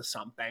response to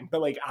something.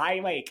 But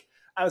I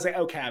was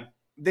okay,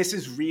 this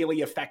is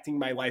really affecting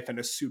my life in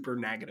a super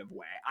negative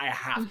way. I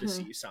have to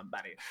see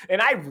somebody.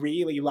 And I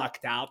really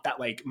lucked out that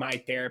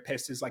my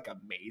therapist is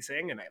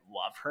amazing and I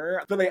love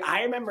her. But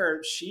I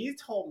remember she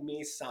told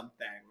me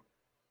something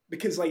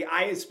because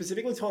I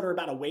specifically told her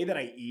about a way that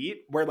I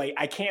eat where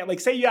I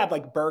can't say you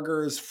have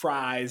burgers,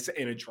 fries,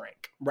 and a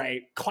drink,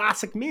 right?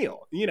 Classic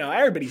meal,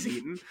 everybody's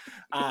eating.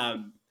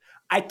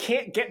 I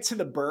can't get to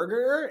the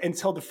burger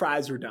until the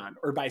fries are done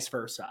or vice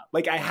versa.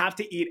 I have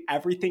to eat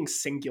everything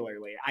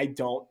singularly. I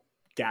don't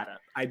get it.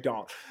 I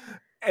don't.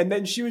 And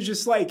then she was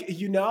just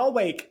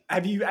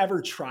have you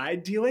ever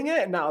tried doing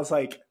it? And I was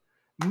like,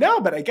 no,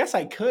 but I guess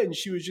I could. And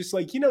she was just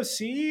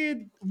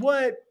see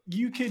what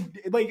you could,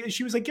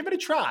 she was give it a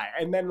try.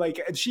 And then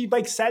she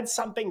said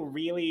something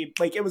really,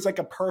 it was a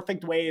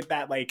perfect way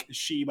that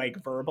she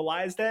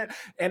verbalized it.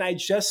 And I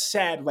just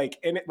said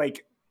in it,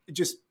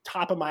 just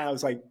top of my, I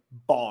was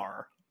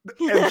bar.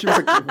 And she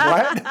was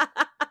what?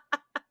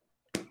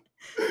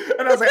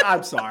 And I was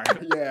I'm sorry.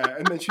 Yeah.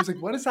 And then she was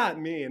what does that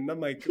mean? And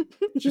I'm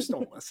just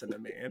don't listen to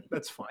me.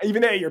 That's fine.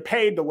 Even though you're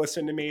paid to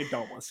listen to me,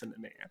 don't listen to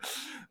me.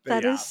 But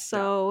that is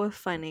so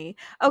funny.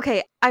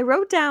 Okay. I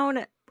wrote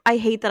down, I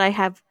hate that I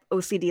have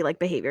OCD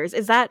behaviors.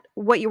 Is that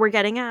what you were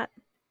getting at?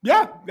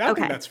 Yeah. I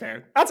think that's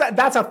fair.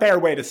 That's a fair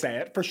way to say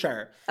it for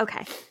sure.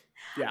 Okay.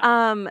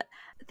 Yeah.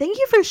 Thank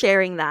you for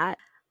sharing that.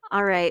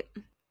 All right.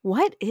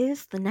 What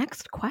is the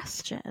next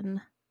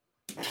question?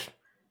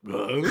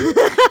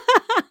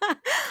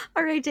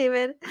 All right,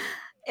 David.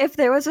 If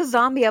there was a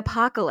zombie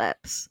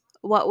apocalypse,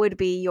 what would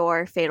be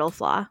your fatal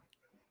flaw?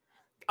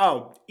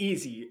 Oh,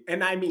 easy.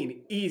 And I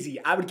mean easy.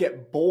 I would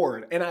get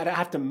bored and I'd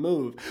have to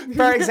move.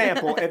 For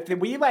example, if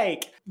we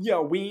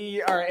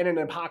we are in an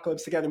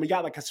apocalypse together and we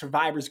got a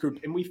survivors group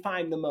and we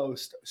find the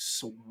most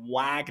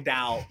swagged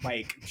out,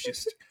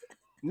 just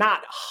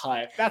not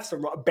hut. That's the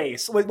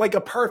base.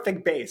 A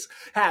perfect base.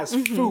 Has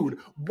food,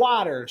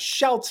 water,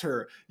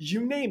 shelter,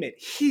 you name it,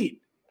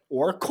 heat.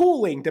 Or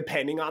cooling,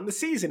 depending on the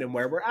season and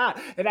where we're at.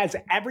 It has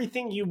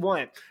everything you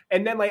want.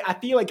 And then I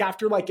feel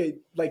after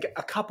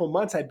a couple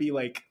months, I'd be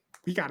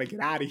we gotta get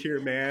out of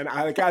here, man.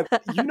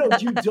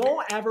 You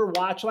don't ever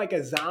watch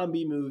a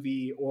zombie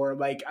movie or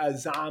a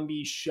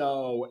zombie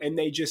show and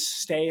they just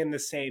stay in the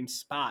same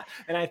spot.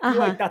 And I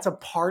feel that's a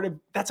part of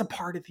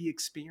the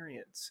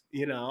experience.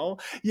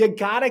 You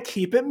gotta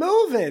keep it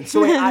moving.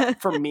 So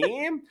for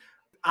me,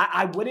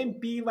 I wouldn't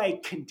be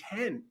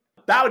content.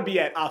 That would be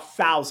at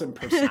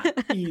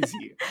 1,000%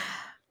 easy.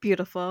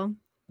 Beautiful.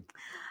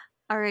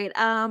 All right.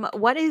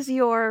 What is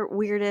your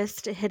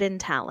weirdest hidden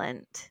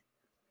talent?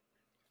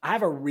 I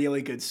have a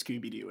really good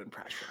Scooby-Doo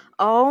impression.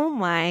 Oh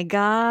my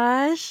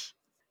gosh.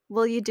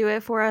 Will you do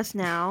it for us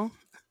now?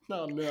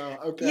 No.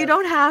 Okay. You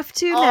don't have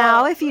to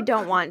now if you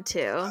don't want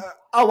to.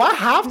 I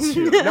have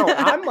to. No,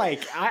 I'm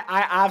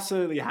I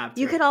absolutely have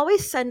to. You could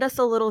always send us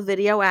a little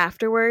video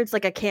afterwards, a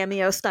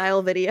cameo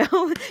style video.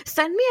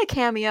 Send me a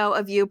cameo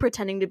of you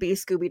pretending to be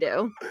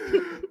Scooby-Doo.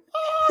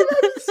 Oh,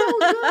 that's so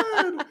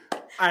good.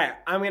 All right,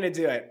 I'm going to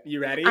do it. You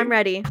ready? I'm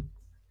ready.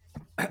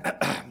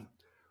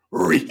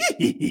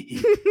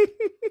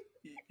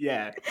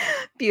 Yeah.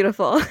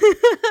 Beautiful.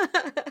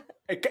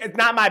 It's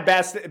not my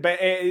best, but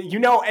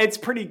it's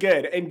pretty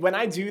good. And when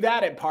I do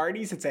that at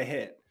parties, it's a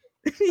hit.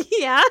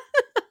 Yeah.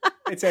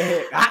 It's a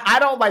hit.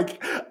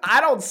 I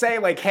don't say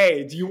like,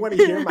 hey, do you want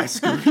to hear my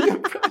Scooby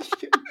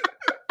impression?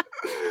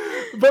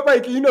 But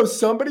like,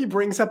 somebody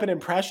brings up an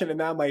impression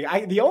and I'm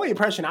like, the only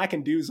impression I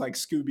can do is like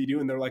Scooby-Doo.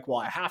 And they're like, well,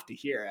 I have to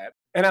hear it.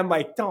 And I'm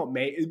like, don't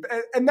make it.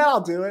 And then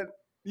I'll do it.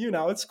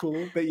 It's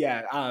cool. But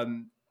yeah,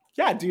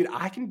 dude,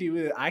 I can do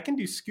it. I can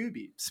do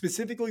Scooby,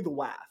 specifically the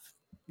laugh.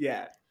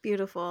 Yeah.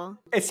 Beautiful.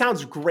 It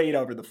sounds great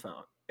over the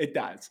phone. It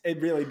does.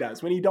 It really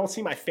does. When you don't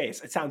see my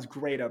face, it sounds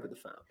great over the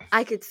phone.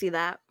 I could see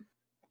that.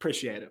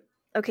 Appreciate it.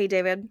 Okay,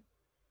 David,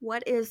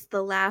 what is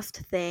the last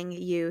thing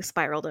you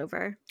spiraled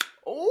over?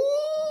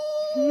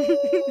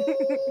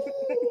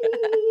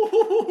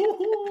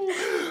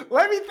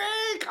 Let me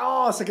think.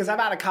 Oh, so because I've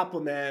had a couple,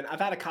 man. I've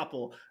had a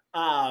couple.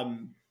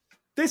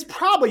 This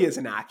probably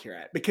isn't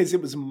accurate because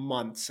it was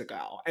months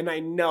ago. And I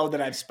know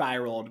that I've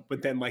spiraled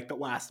within like the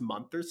last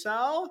month or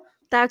so.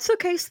 That's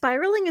okay.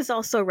 Spiraling is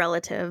also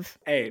relative.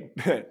 Hey,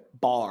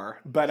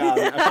 bar. But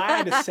if I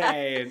had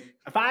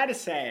to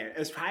say, it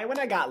was probably when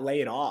I got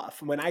laid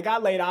off. When I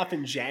got laid off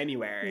in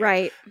January.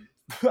 Right.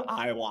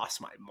 I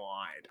lost my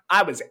mind.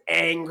 I was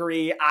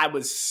angry. I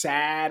was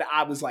sad.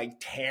 I was like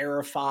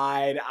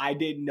terrified. I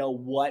didn't know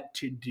what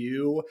to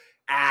do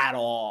at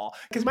all.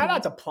 Because my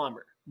dad's a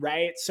plumber,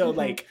 right? So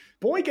like,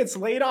 boy gets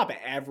laid off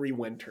every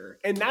winter.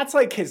 And that's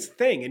like his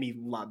thing. And he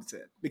loves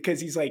it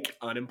because he's like,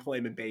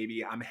 unemployment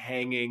baby. I'm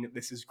hanging.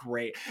 This is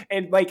great.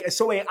 And like,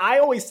 so like, I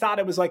always thought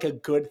it was like a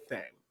good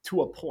thing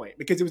to a point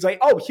because it was like,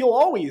 oh, he'll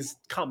always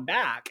come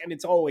back and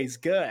it's always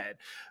good.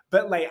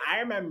 But like, I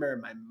remember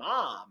my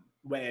mom,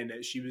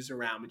 when she was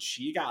around, when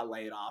she got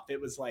laid off, it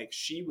was like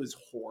she was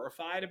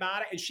horrified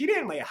about it. And she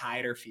didn't like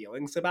hide her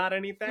feelings about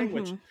anything,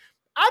 which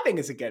I think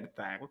is a good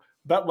thing.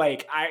 But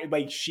like,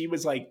 she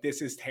was like,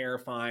 this is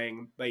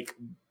terrifying. Like,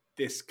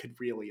 this could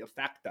really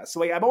affect us. So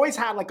like, I've always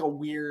had like a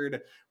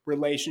weird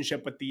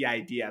relationship with the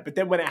idea. But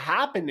then when it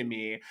happened to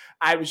me,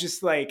 I was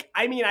just like,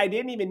 I mean, I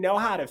didn't even know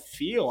how to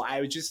feel. I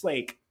was just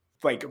like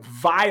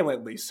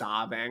violently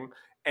sobbing.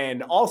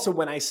 And also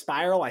when I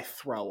spiral, I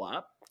throw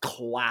up.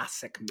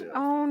 Classic move.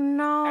 Oh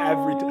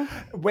no.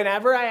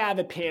 Whenever I have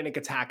a panic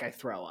attack, I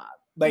throw up.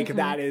 Like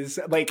that is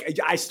like,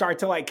 I start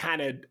to like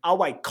I'll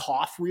like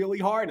cough really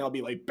hard and I'll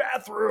be like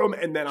bathroom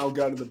and then I'll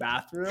go to the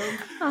bathroom.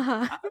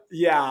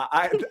 Yeah.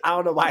 I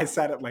don't know why I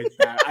said it like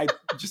that. I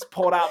just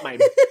pulled out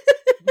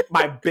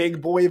my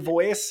big boy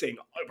voice saying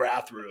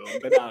bathroom.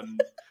 But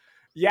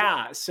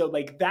yeah, so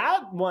like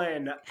that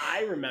one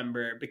I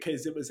remember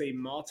because it was a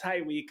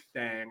multi-week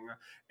thing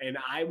and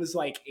I was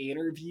like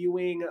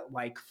interviewing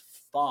like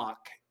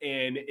fuck.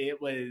 And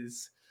it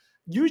was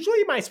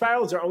usually my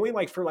spirals are only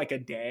like for like a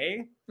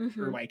day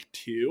or like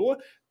two,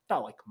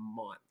 felt like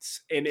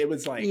months. And it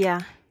was like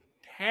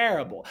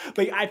terrible.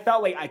 Like I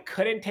felt like I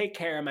couldn't take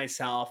care of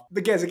myself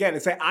because again,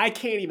 it's like I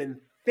can't even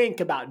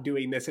think about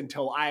doing this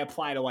until I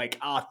apply to like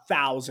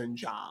 1,000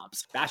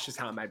 jobs. That's just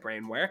how my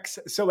brain works.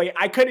 So like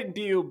I couldn't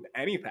do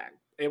anything.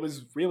 It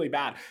was really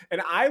bad.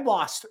 And I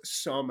lost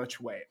so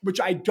much weight,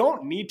 which I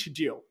don't need to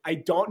do.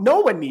 No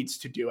one needs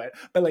to do it,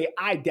 but like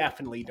I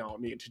definitely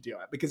don't need to do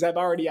it because I've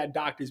already had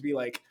doctors be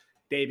like,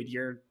 David,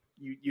 you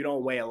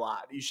don't weigh a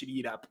lot. You should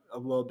eat up a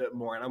little bit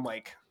more. And I'm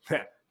like,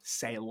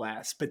 say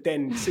less. But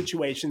then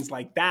situations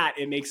like that,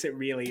 it makes it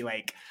really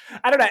like,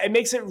 I don't know, it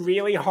makes it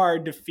really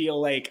hard to feel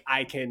like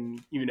I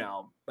can,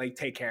 like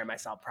take care of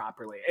myself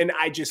properly. And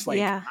I just like,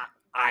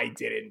 I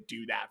didn't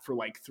do that for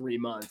like 3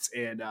 months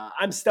and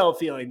I'm still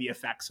feeling the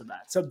effects of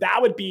that. So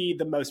that would be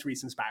the most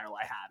recent spiral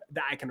I had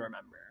that I can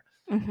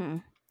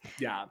remember.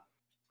 Yeah.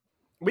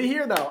 We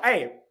here though,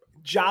 hey,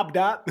 jobbed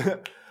up,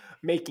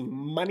 making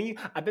money.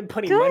 I've been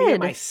putting money in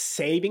my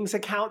savings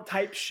account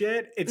type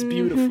shit. It's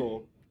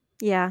beautiful.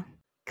 Yeah.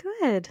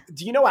 Good.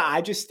 Do you know what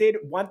I just did?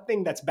 One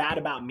thing that's bad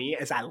about me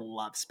is I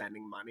love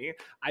spending money.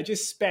 I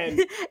just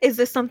spend. Is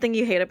this something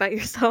you hate about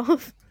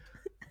yourself?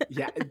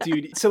 Yeah,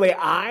 dude. So like,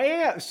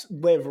 I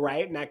live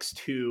right next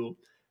to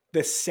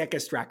the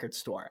sickest record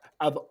store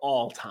of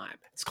all time.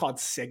 It's called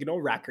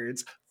Signal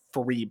Records.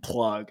 Free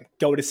plug.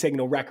 Go to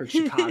Signal Records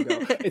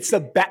Chicago. It's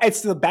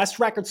the best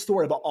record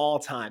store of all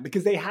time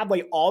because they have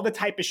like all the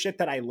type of shit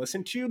that I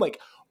listen to, like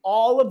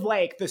all of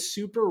like the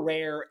super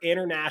rare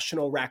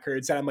international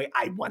records that I'm like,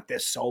 I want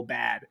this so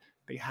bad.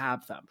 They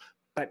have them,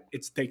 but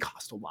they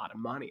cost a lot of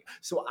money.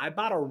 So I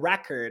bought a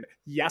record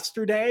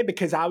yesterday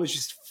because I was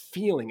just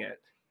feeling it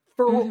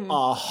for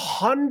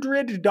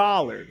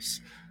 $100.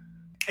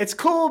 It's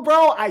cool,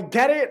 bro. I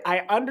get it.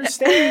 I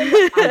understand.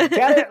 I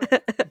get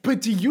it.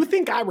 But do you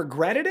think I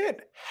regretted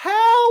it?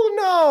 Hell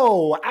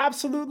no.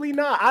 Absolutely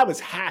not. I was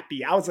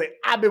happy. I was like,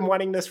 I've been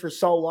wanting this for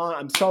so long.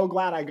 I'm so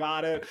glad I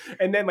got it.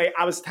 And then like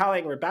I was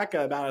telling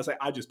Rebecca about it. I was like,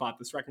 I just bought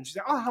this record. She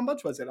said, oh, how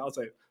much was it? I was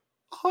like,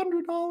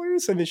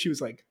 $100. And then she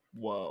was like,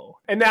 whoa.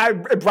 And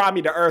then it brought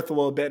me to earth a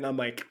little bit. And I'm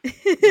like,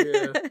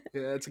 yeah,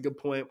 that's a good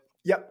point.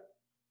 Yep.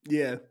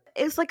 Yeah.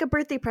 It's like a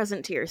birthday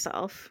present to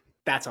yourself.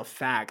 That's a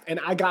fact. And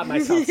I got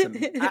myself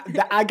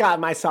I got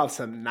myself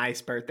some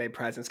nice birthday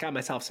presents. Got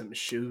myself some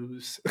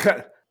shoes.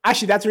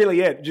 Actually, that's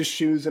really it. Just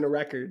shoes and a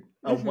record.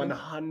 A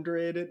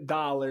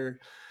 $100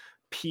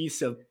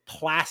 piece of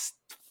plastic.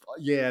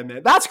 Yeah,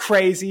 man, that's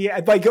crazy.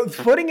 Like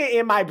putting it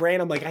in my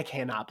brain, I'm like, I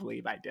cannot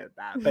believe I did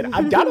that. But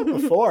I've done it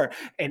before,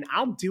 and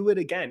I'll do it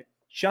again.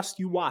 Just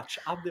you watch.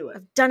 I'll do it.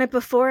 I've done it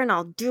before, and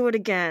I'll do it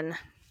again.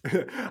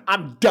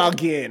 I'm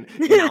dug in,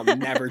 and I'll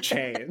never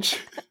change.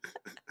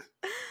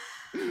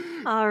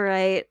 All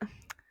right.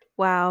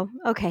 Wow.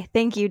 Okay.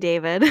 Thank you,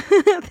 David.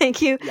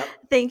 Thank you. Yep.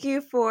 Thank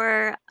you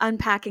for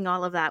unpacking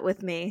all of that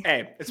with me.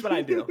 Hey, it's what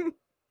I do.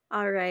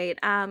 All right.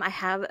 I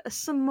have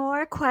some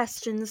more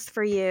questions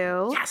for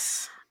you.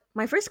 Yes.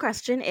 My first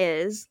question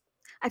is,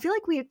 I feel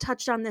like we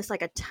touched on this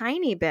like a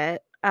tiny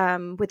bit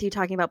with you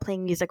talking about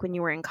playing music when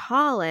you were in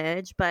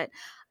college, but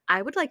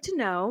I would like to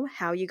know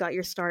how you got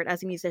your start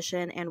as a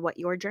musician and what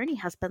your journey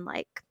has been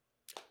like.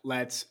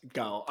 Let's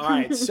go. All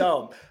right.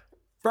 So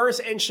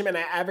first instrument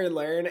I ever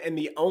learned, and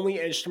the only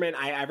instrument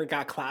I ever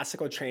got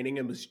classical training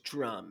in, was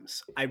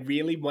drums. I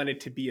really wanted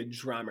to be a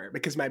drummer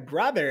because my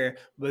brother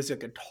was a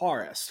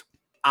guitarist.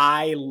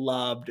 I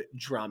loved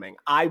drumming.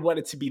 I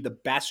wanted to be the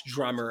best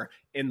drummer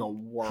in the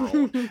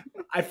world.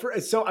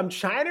 So I'm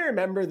trying to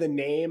remember the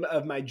name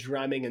of my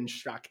drumming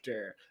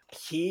instructor.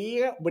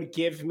 He would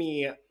give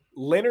me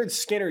Lynyrd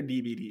Skynyrd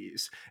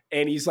DVDs,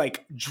 and he's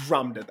like,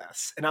 drum to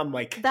this. And I'm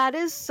like, that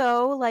is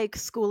so like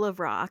School of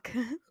Rock.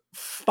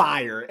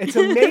 Fire. It's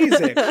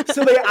amazing.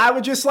 So I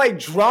would just like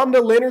drum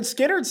to Lynyrd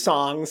Skynyrd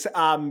songs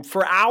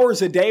for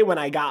hours a day when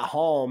I got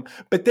home.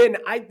 But then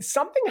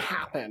something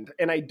happened,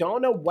 and I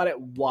don't know what it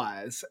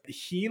was.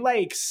 He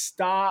like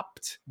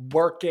stopped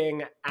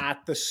working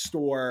at the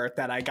store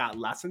that I got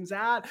lessons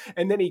at.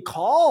 And then he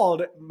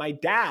called my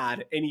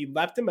dad, and he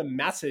left him a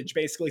message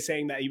basically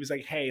saying that he was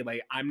like, hey, like,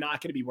 I'm not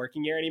going to be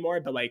working here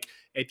anymore, but like,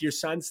 if your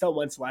son still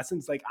wants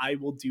lessons, like, I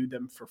will do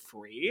them for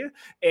free.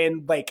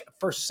 And like,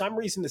 for some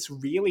reason, this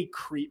really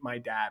creeped my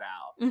dad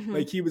out. Mhm.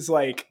 Like, he was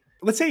like,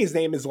 let's say his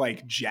name is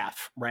like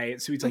Jeff,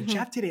 right? So he's like, Mhm.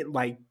 Jeff didn't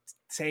like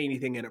say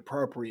anything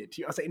inappropriate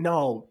to you. I was like,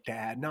 no,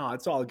 Dad, no,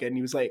 it's all good. And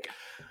he was like,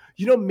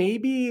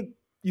 maybe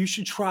you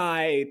should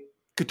try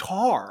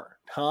guitar,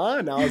 huh?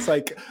 And I was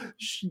like,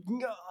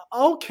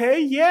 okay,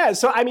 yeah.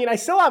 So, I mean, I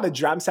still have a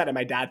drum set at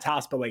my dad's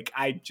house, but like,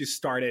 I just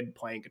started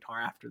playing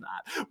guitar after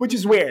that, which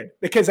is weird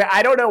because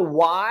I don't know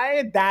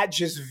why that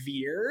just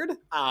veered.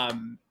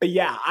 But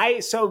yeah,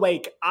 I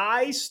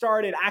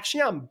started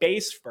actually on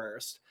bass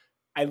first.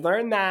 I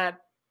learned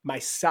that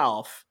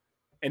myself.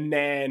 And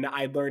then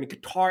I learned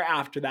guitar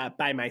after that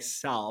by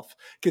myself.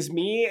 Because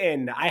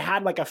I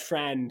had like a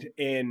friend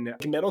in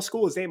middle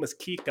school. His name was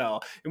Kiko.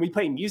 And we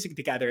played music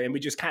together, and we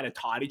just kind of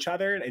taught each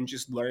other and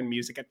just learned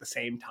music at the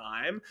same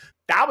time.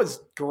 That was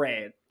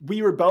great.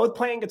 We were both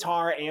playing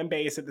guitar and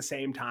bass at the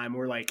same time.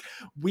 We're like,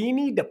 we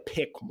need to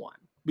pick one.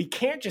 We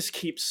can't just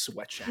keep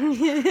switching.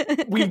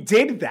 We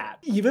did that.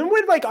 Even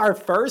with like our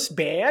first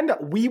band,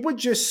 we would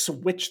just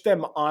switch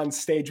them on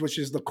stage, which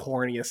is the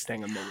corniest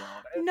thing in the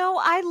world. No,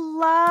 I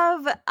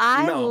love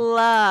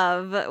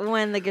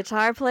when the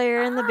guitar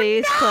player and the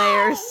bass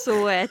player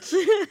switch.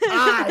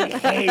 I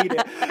hate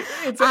it.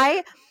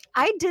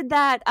 I did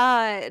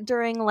that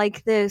during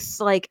like this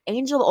like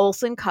Angel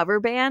Olsen cover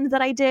band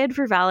that I did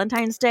for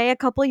Valentine's Day a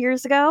couple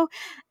years ago.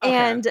 Okay.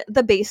 And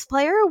the bass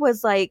player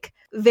was like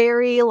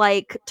very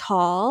like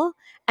tall,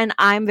 and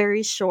I'm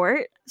very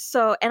short.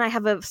 So, and I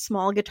have a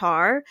small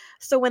guitar.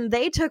 So when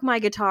they took my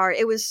guitar,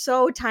 it was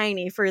so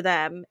tiny for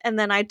them. And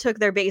then I took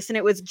their bass, and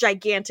it was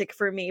gigantic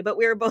for me. But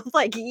we were both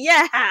like,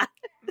 yeah.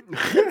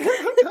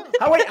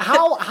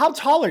 How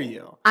tall are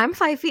you? I'm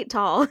 5 feet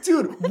tall.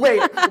 Dude,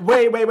 wait.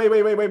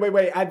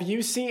 Have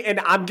you seen, and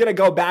I'm going to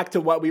go back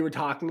to what we were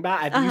talking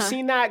about. Have you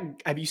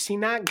seen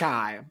that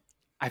guy?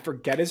 I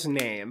forget his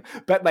name,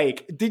 but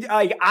like,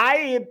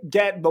 I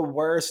get the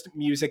worst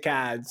music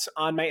ads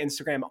on my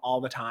Instagram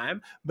all the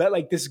time, but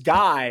like this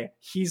guy,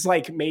 he's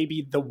like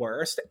maybe the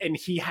worst. And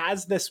he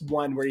has this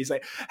one where he's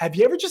like, have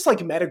you ever just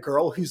like met a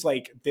girl who's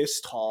like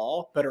this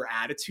tall, but her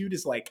attitude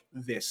is like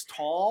this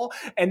tall?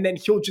 And then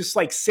he'll just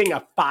like sing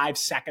a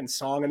 5-second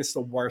song, and it's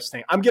the worst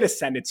thing. I'm going to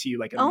send it to you.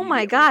 Like, oh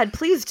my God,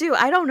 please do.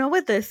 I don't know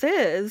what this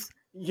is.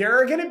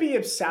 You're gonna be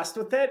obsessed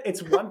with it.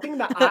 It's one thing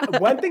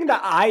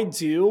that I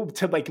do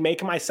to like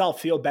make myself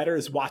feel better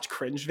is watch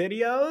cringe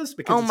videos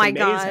because it's amazing.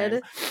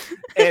 God.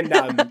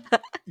 And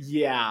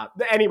yeah.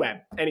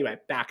 Anyway,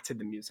 back to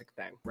the music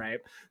thing,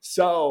 right?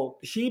 So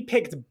he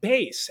picked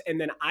bass,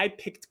 and then I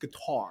picked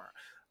guitar.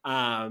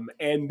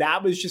 And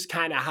that was just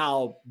kind of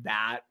how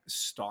that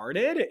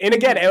started. And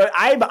again,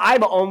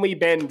 I've only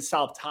been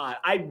self-taught.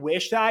 I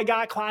wish that I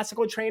got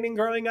classical training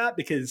growing up,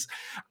 because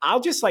I'll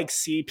just like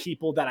see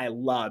people that I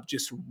love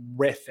just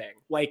riffing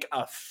like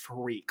a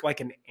freak,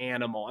 like an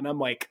animal. And I'm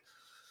like,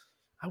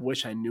 I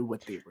wish I knew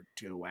what they were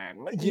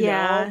doing. You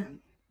know?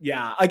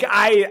 Yeah. Like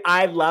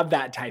I love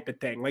that type of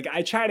thing. Like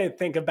I try to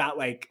think about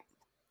like,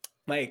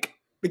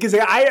 because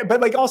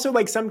but like also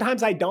like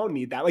sometimes I don't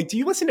need that. Like, do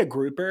you listen to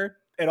Grouper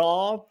at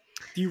all?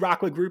 Do you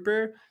rock with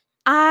Grouper?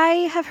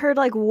 I have heard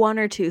like 1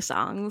 or 2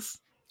 songs.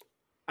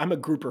 I'm a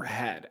Grouper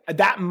head.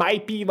 That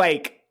might be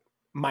like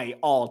my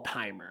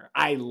all-timer.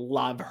 I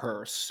love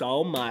her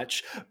so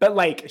much, but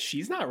like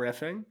she's not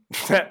riffing.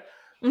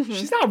 Mm-hmm.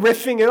 She's not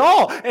riffing at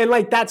all. And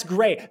like, that's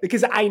great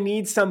because I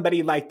need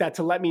somebody like that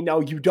to let me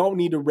know you don't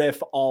need to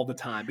riff all the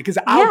time because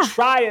I'll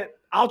try it.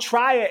 I'll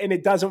try it and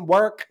it doesn't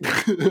work. Oh,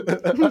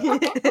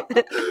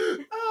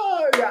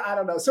 yeah, I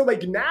don't know. So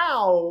like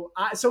now,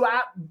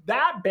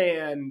 that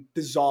band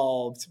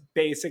dissolved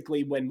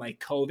basically when like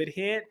COVID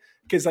hit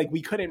because like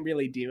we couldn't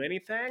really do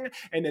anything.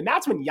 And then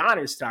that's when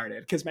Yonner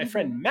started because my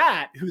friend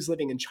Matt, who's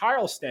living in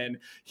Charleston,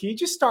 he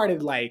just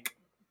started like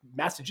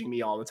messaging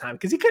me all the time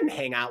because he couldn't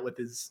hang out with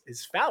his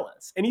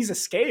fellas, and he's a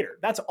skater.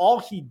 That's all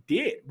he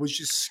did was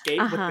just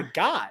skate with the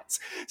guys.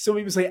 So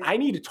he was like, I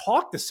need to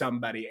talk to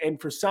somebody,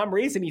 and for some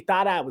reason he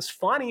thought I was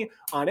funny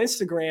on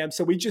Instagram,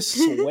 so we just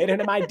slid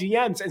into my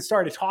DMs and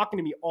started talking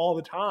to me all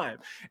the time.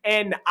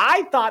 And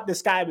I thought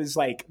this guy was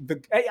like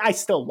I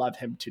still love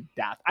him to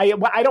death. I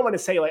don't want to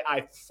say like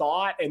I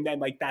thought and then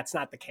like that's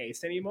not the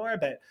case anymore,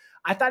 but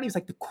I thought he was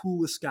like the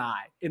coolest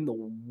guy in the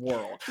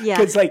world. Yeah.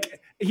 Because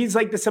like he's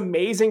like this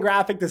amazing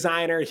graphic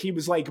designer. He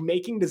was like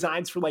making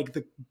designs for like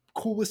the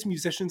coolest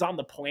musicians on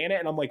the planet.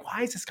 And I'm like,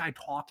 why is this guy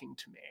talking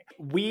to me?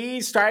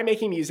 We started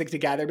making music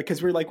together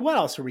because we were like, what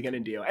else are we going to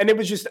do? And it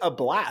was just a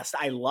blast.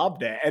 I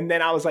loved it. And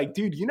then I was like,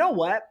 dude, you know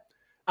what?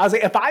 I was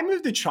like, if I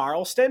move to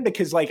Charleston,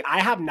 because like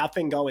I have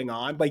nothing going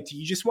on, like, do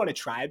you just want to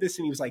try this?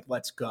 And he was like,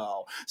 let's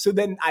go. So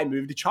then I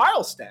moved to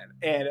Charleston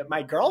and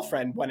my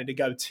girlfriend wanted to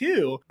go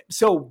too.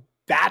 So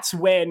that's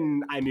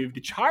when I moved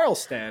to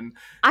Charleston.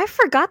 I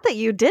forgot that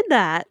you did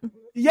that.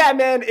 Yeah,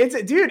 man.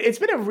 It's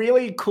been a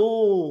really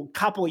cool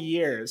couple of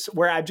years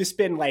where I've just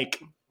been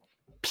like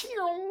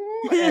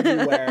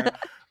everywhere.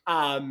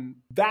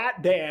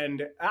 That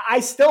band, I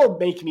still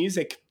make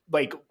music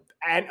like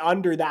and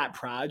under that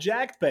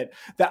project, but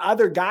the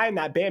other guy in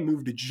that band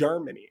moved to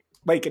Germany.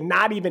 Like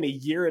not even a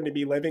year into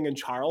me living in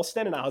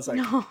Charleston. And I was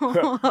like,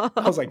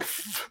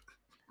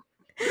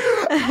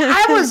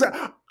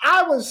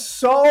 I was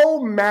so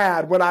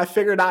mad when I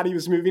figured out he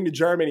was moving to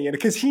Germany, and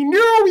because he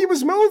knew he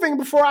was moving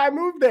before I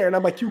moved there, and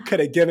I'm like, you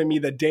could have given me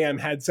the damn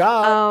heads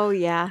up. Oh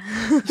yeah.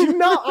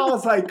 I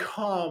was like,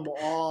 come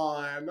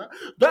on.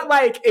 But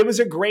like, it was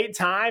a great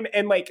time,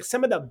 and like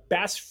some of the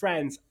best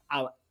friends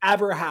I'll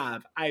ever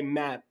have, I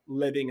met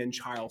living in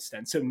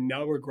Charleston. So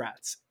no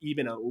regrets,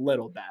 even a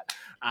little bit.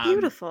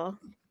 Beautiful.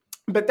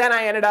 But then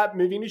I ended up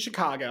moving to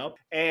Chicago,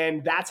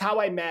 and that's how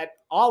I met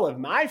all of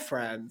my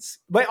friends.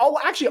 But all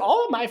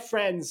of my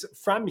friends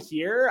from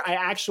here, I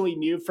actually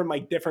knew from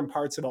like different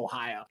parts of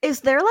Ohio. Is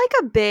there like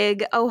a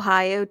big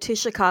Ohio to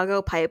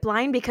Chicago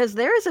pipeline? Because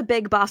there is a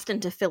big Boston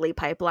to Philly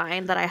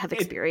pipeline that I have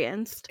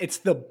experienced. It's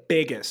the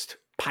biggest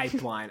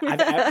pipeline.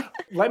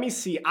 Let me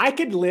see. I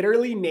could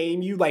literally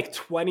name you like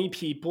 20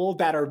 people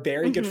that are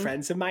very good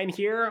friends of mine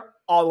here,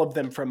 all of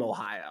them from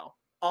Ohio.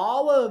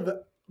 All of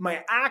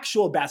my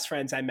actual best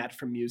friends I met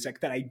from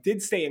music that I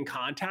did stay in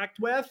contact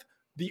with,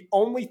 the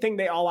only thing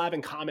they all have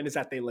in common is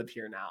that they live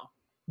here now,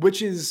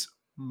 which is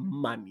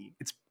money.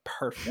 It's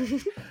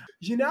perfect.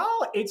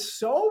 It's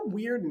so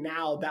weird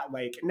now that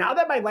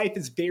my life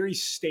is very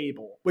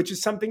stable, which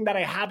is something that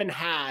I haven't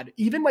had.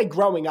 Even like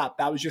growing up,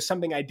 that was just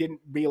something I didn't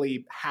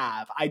really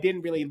have. I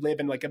didn't really live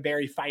in like a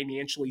very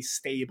financially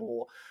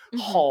stable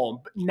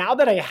home. But now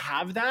that I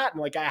have that,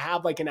 and like I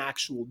have like an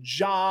actual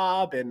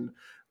job and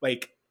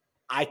like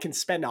I can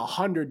spend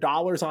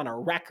 $100 on a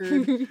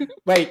record.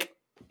 Like,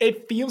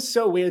 it feels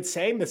so weird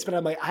saying this, but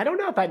I'm like, I don't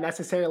know if I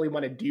necessarily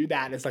want to do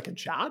that as like a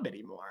job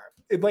anymore.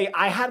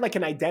 I had like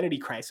an identity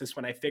crisis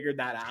when I figured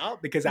that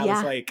out because I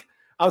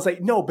was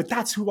like, no, but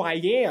that's who I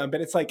am. But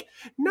it's like,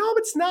 no,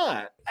 it's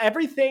not.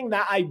 Everything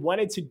that I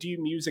wanted to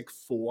do music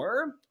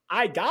for,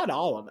 I got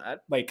all of it.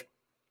 Like,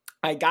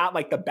 I got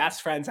like the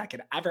best friends I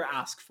could ever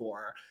ask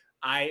for.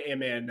 I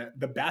am in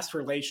the best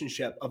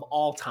relationship of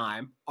all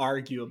time,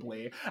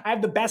 arguably. I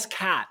have the best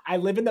cat. I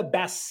live in the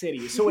best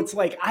city. So it's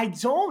like, I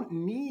don't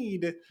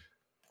need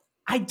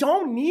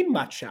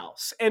much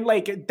else. And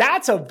like,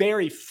 that's a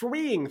very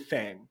freeing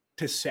thing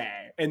to say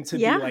and to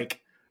be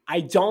like, I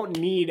don't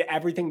need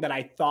everything that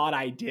I thought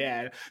I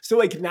did. So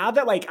like, now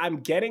that like I'm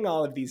getting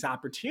all of these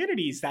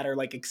opportunities that are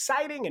like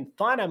exciting and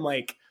fun, I'm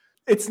like,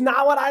 it's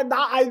not what I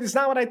thought. It's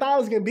not what I thought it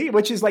was going to be,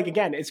 which is like,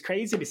 again, it's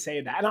crazy to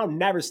say that. And I'll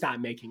never stop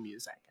making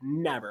music.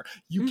 Never.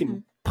 You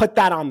can put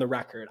that on the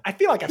record. I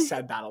feel like I've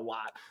said that a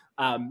lot.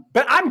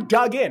 But I'm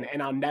dug in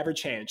and I'll never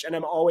change. And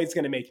I'm always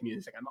going to make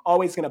music. I'm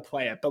always going to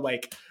play it. But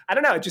like, I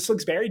don't know. It just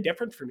looks very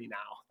different for me now.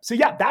 So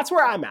yeah, that's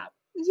where I'm at.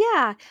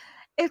 Yeah.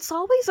 It's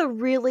always a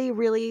really,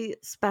 really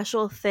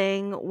special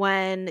thing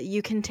when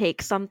you can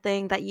take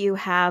something that you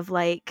have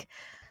like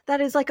that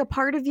is like a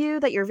part of you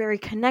that you're very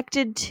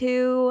connected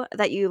to,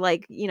 that you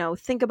like,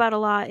 think about a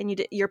lot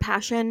and your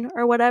passion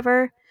or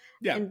whatever,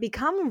 and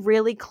become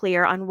really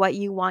clear on what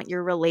you want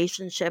your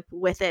relationship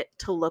with it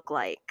to look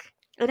like.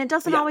 And it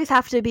doesn't always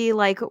have to be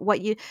like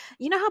what you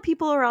know how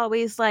people are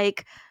always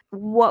like,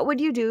 what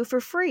would you do for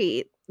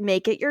free?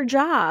 Make it your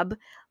job.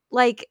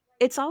 Like,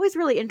 it's always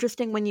really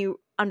interesting when you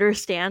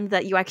understand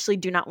that you actually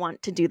do not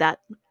want to do that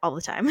all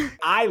the time.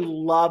 I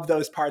love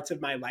those parts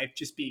of my life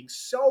just being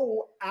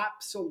so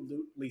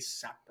absolutely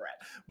separate.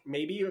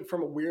 Maybe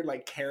from a weird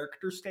like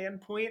character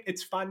standpoint,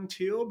 it's fun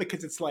too,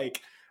 because it's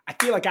like I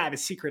feel like I have a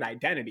secret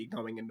identity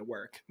going into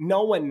work.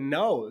 No one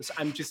knows.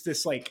 I'm just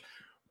this like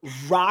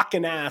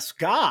rockin' ass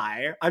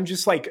guy. I'm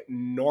just like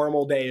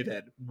normal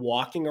David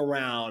walking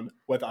around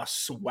with a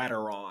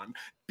sweater on,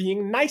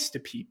 being nice to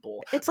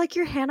people. It's like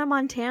you're Hannah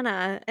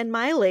Montana and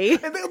Miley.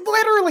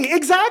 Literally,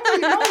 exactly.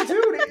 No,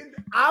 dude,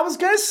 I was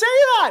gonna say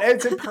that.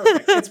 It's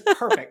perfect. It's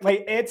perfect.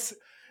 Like it's,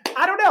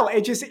 I don't know.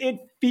 It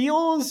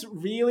feels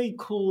really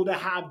cool to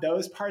have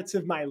those parts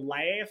of my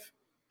life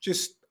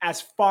just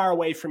as far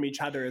away from each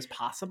other as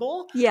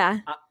possible. Yeah.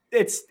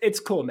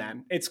 It's cool,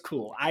 man. It's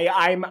cool.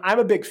 I'm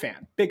a big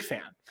fan. Big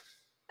fan.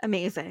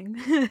 Amazing.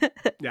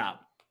 Yeah.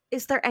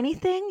 Is there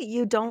anything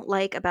you don't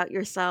like about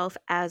yourself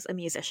as a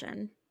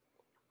musician?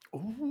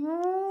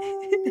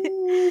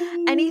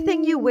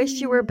 Anything you wish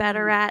you were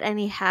better at?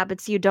 Any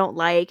habits you don't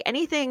like?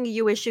 Anything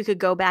you wish you could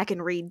go back and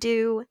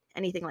redo?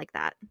 Anything like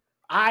that?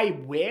 I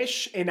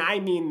wish, and I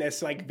mean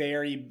this like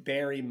very,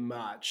 very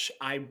much,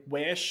 I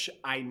wish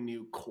I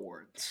knew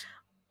chords.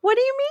 What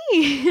do you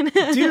mean?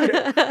 Dude,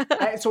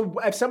 so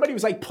if somebody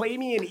was like, play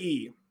me an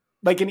E,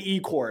 like an E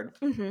chord,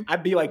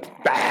 I'd be like,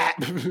 bah,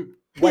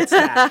 what's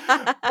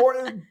that?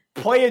 Or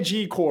play a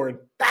G chord,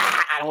 bah,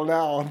 I don't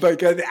know.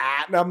 Like, and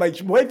I'm like,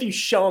 what if you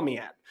show me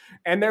it?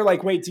 And they're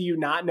like, wait, do you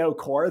not know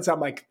chords?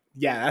 I'm like,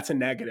 yeah, that's a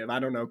negative. I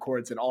don't know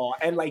chords at all.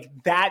 And like,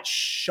 that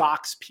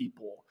shocks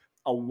people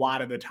a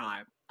lot of the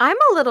time. I'm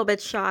a little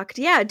bit shocked.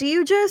 Yeah. Do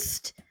you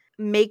just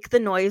make the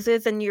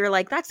noises and you're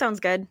like, that sounds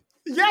good?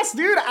 Yes,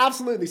 dude,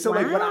 absolutely. So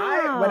like what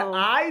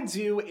I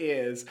do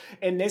is,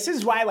 and this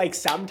is why like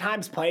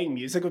sometimes playing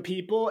music with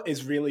people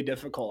is really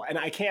difficult, and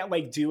I can't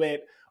like do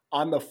it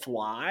on the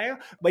fly.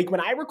 Like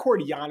when I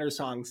record Yonder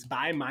songs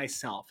by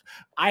myself,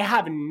 I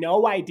have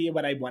no idea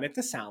what I want it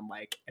to sound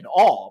like at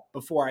all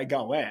before I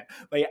go in.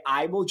 Like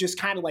I will just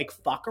kind of like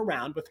fuck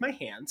around with my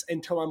hands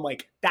until I'm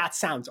like, that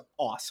sounds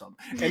awesome.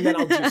 And then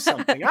I'll do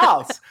something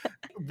else.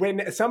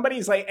 When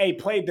somebody's like, hey,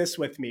 play this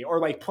with me,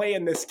 or like play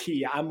in this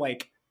key, I'm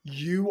like,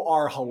 you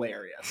are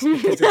hilarious,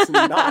 because it's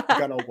not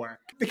gonna work.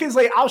 Because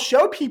like I'll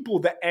show people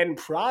the end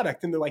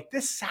product and they're like,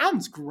 this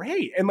sounds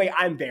great. And like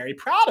I'm very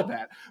proud of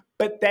it.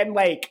 But then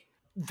like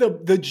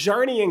the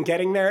journey in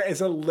getting there is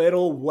a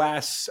little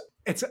less,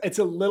 it's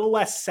a little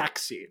less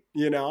sexy,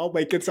 you know?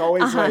 Like it's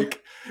always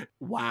like,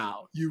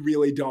 wow, you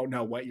really don't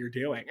know what you're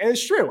doing. And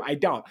it's true, I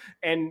don't.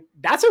 And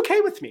that's okay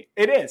with me.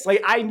 It is.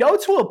 Like I know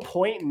to a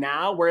point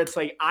now where it's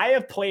like I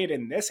have played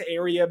in this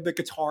area of the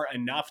guitar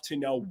enough to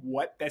know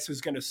what this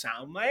is going to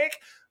sound like.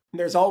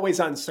 There's always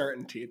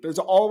uncertainty. There's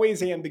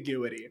always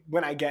ambiguity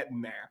when I get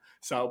in there.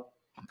 So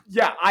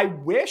yeah, I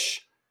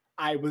wish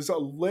I was a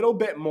little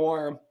bit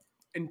more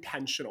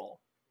intentional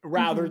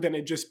rather than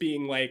it just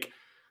being like,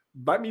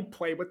 let me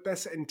play with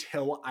this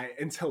until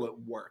it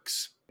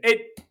works.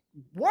 It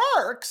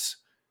works,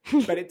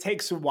 but it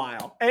takes a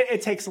while.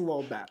 It takes a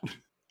little bit.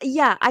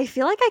 Yeah, I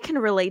feel like I can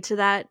relate to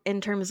that in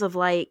terms of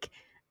like,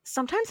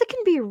 sometimes it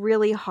can be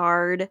really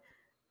hard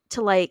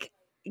to like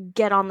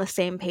get on the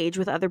same page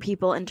with other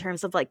people in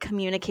terms of like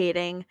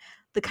communicating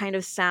the kind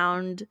of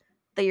sound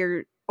that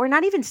you're, or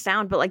not even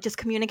sound, but like just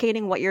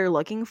communicating what you're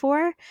looking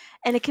for.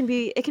 And it can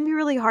be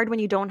really hard when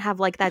you don't have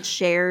like that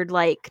shared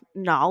like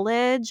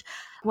knowledge.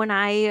 When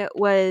I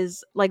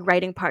was like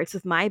writing parts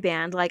of my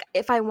band, like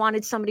if I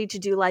wanted somebody to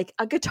do like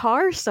a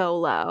guitar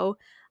solo,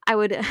 I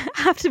would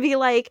have to be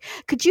like,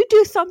 could you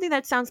do something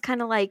that sounds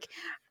kind of like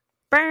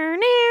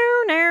and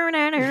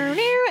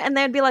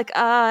they'd be like,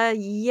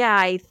 yeah,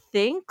 I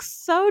think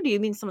so. Do you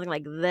mean something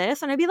like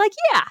this? And I'd be like,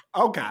 yeah.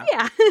 Okay.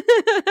 Yeah.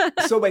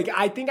 So like,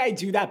 I think I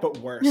do that, but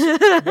worse.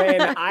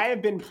 When I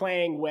have been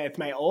playing with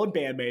my old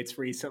bandmates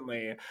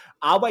recently,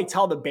 I'll like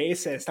tell the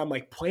bassist, I'm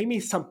like, play me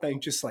something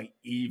just like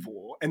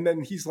evil. And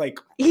then he's like,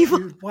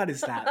 evil? What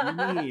does that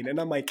mean? And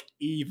I'm like,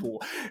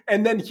 evil.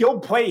 And then he'll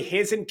play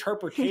his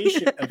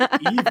interpretation of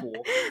evil.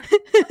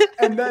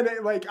 And then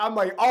like, I'm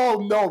like,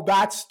 oh no,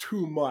 that's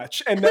too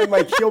much. And then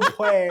like he'll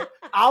play,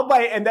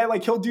 and then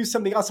like he'll do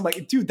something else. I'm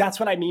like, dude, that's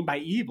what I mean by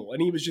evil.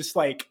 And he was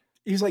like,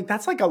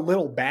 that's like a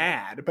little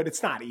bad, but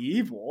it's not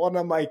evil. And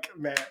I'm like,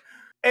 man.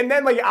 And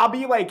then like, I'll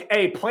be like,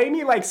 hey, play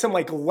me like some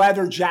like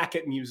leather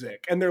jacket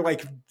music. And they're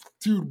like,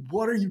 dude,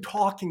 what are you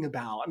talking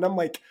about? And I'm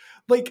like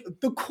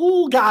the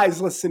cool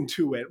guys listen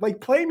to it.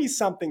 Like play me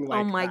something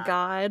like that. Oh my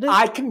God.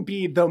 I can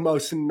be the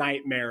most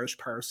nightmarish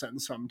person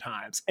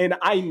sometimes. And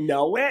I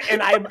know it.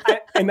 And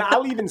and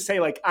I'll even say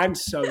like, I'm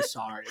so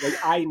sorry. Like,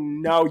 I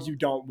know you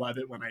don't love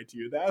it when I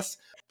do this.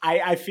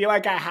 I feel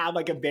like I have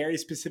like a very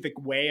specific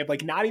way of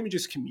like, not even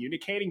just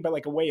communicating, but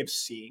like a way of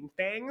seeing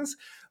things.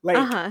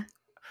 Like,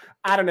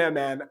 I don't know,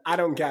 man. I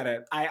don't get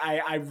it.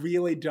 I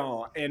really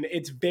don't. And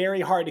it's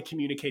very hard to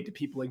communicate to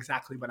people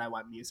exactly what I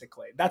want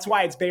musically. That's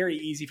why it's very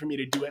easy for me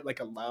to do it like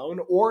alone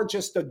or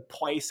just to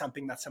play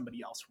something that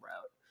somebody else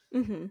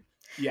wrote.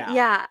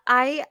 Yeah.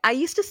 I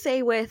used to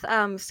say with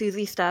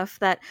Susie stuff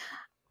that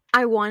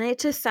I want it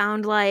to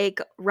sound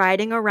like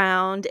riding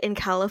around in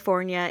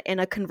California in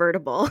a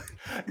convertible.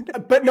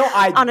 But no,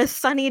 on a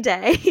sunny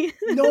day.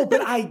 No,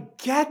 but I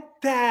get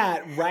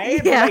that,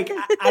 right? Yeah. But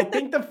like, I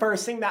think the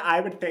first thing that I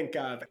would think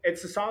of,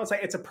 it's the song. It's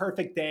like, it's a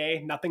perfect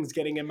day. Nothing's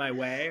getting in my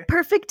way.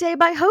 Perfect Day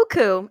by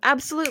Hoku.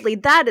 Absolutely.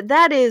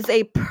 That is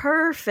a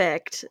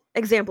perfect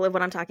example of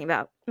what I'm talking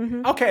about.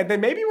 Mm-hmm. Okay,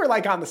 then maybe we're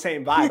like on the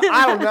same vibe.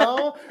 I don't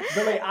know.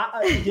 But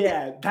like,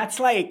 yeah, that's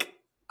like,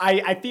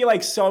 I feel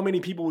like so many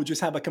people would just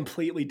have a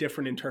completely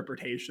different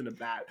interpretation of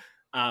that.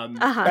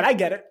 But I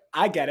get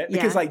it.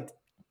 Because like,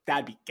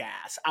 that'd be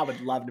gas. I would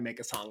love to make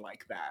a song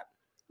like that.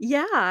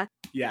 Yeah.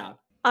 Yeah.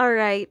 All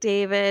right,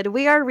 David,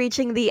 we are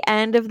reaching the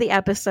end of the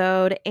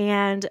episode,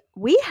 and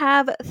we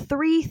have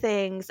 3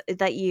 things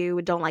that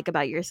you don't like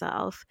about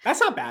yourself.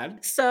 That's not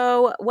bad.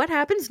 So what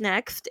happens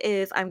next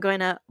is I'm going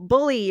to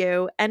bully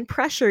you and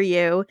pressure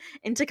you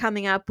into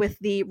coming up with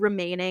the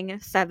remaining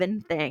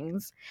 7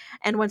 things.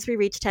 And once we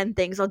reach 10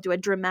 things, I'll do a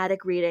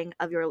dramatic reading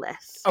of your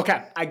list.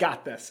 Okay, I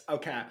got this.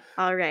 Okay.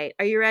 All right.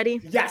 Are you ready?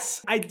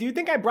 Yes. I do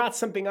think I brought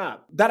something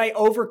up that I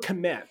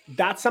overcommit.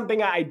 That's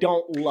something I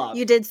don't love.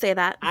 You did say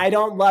that. I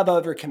don't love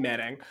overcommitting.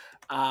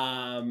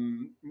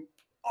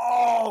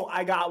 Oh,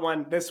 I got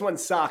one. This one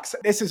sucks.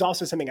 This is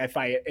also something I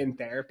fight in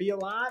therapy a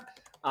lot.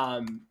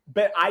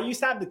 But I used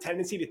to have the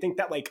tendency to think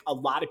that like a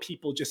lot of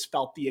people just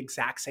felt the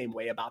exact same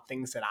way about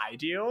things that I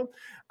do,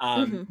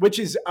 which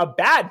is a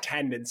bad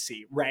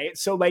tendency, right?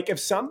 So like if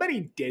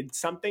somebody did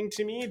something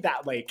to me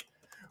that like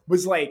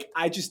was like,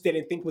 I just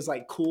didn't think was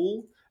like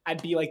cool,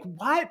 I'd be like,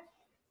 what?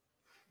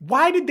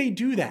 Why did they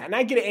do that? And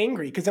I get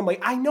angry because I'm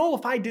like, I know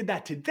if I did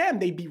that to them,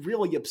 they'd be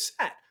really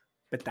upset.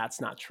 But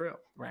that's not true,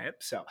 right?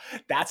 So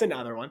that's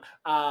another one.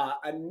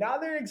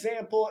 Another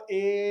example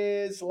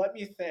is, let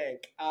me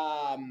think.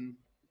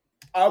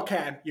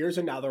 Okay, here's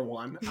another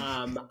one.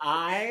 And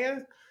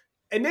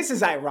this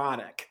is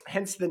ironic,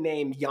 hence the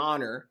name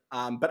Yawner.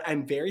 But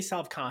I'm very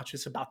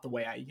self-conscious about the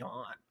way I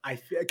yawn.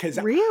 Because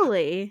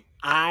really,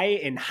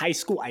 in high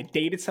school, I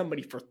dated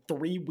somebody for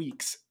 3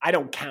 weeks. I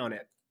don't count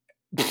it.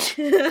 I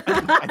said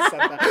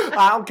that.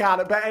 I don't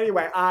count it. But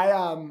anyway,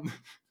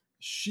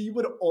 she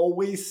would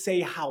always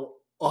say how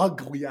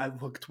ugly I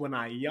looked when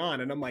I yawn.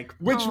 And I'm like,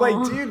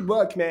 like, dude,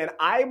 look, man,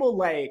 I will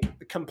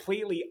like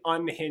completely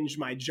unhinge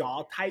my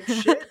jaw type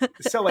shit.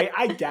 So like,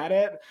 I get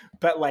it.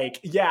 But like,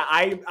 yeah,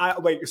 I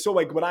like, so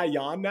like when I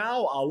yawn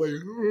now, I'll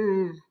like,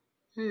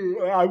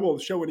 I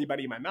won't show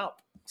anybody my mouth.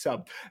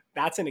 So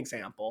that's an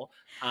example.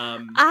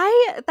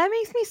 That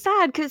makes me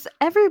sad because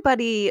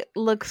everybody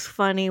looks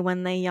funny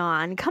when they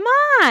yawn. Come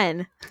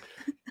on.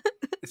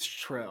 It's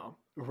true.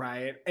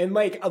 Right. And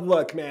like,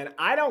 look, man,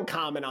 I don't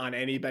comment on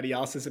anybody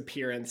else's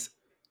appearance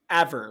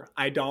ever.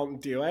 I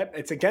don't do it.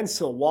 It's against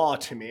the law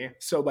to me.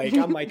 So like,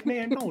 I'm like,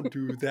 man, don't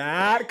do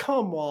that.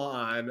 Come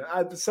on.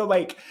 So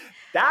like,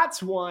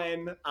 that's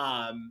one.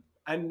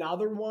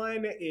 Another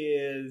one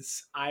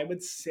is, I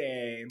would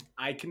say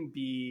I can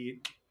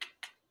be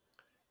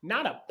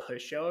not a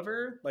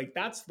pushover, like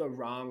that's the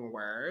wrong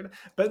word,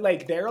 but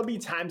like there'll be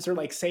times where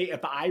like, say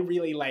if I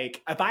really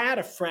like, if I had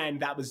a friend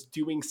that was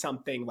doing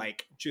something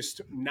like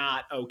just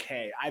not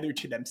okay, either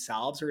to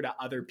themselves or to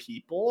other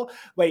people,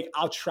 like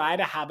I'll try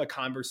to have a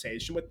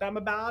conversation with them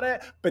about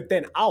it, but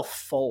then I'll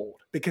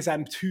fold because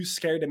I'm too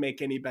scared to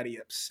make anybody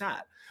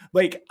upset.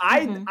 Like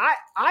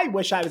I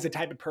wish I was the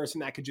type of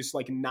person that could just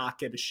like not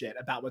give a shit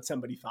about what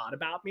somebody thought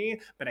about me,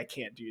 but I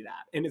can't do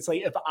that. And it's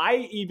like, if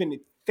I even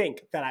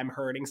think that I'm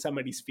hurting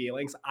somebody's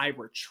feelings, I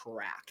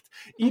retract.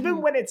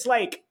 Even when it's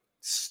like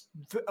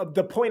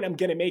the point I'm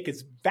going to make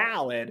is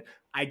valid,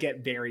 I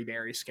get very,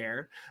 very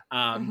scared.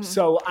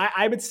 So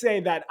I would say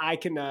that I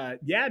can,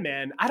 yeah,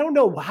 man, I don't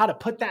know how to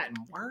put that in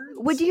words.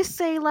 Would you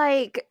say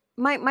like,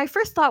 my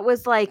first thought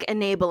was like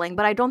enabling,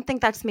 but I don't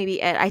think that's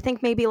maybe it. I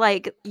think maybe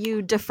like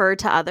you defer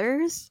to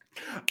others.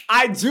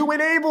 I do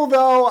enable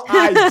though.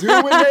 I do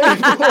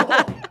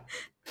enable.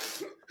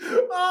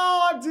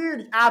 Oh,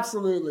 dude,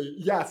 absolutely.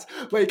 Yes.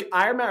 Like,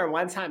 I remember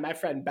one time my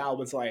friend Belle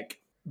was like,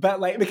 but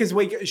like, because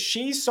like,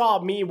 she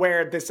saw me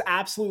wear this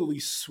absolutely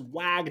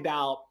swagged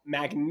out,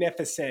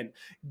 magnificent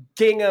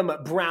gingham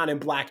brown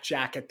and black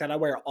jacket that I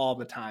wear all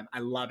the time. I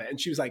love it.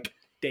 And she was like,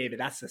 David,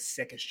 that's the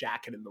sickest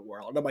jacket in the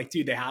world. And I'm like,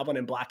 dude, they have one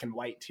in black and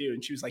white too.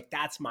 And she was like,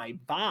 that's my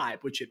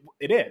vibe, which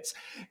it is.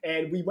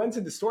 And we went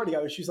to the store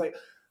together. She's like,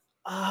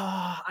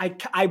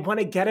 I want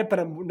to get it, but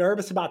I'm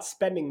nervous about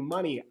spending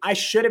money. I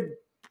should have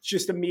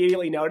just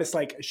immediately noticed,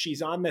 like,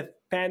 she's on the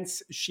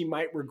fence. She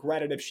might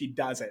regret it if she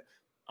does it.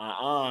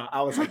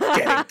 I was like, get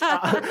it.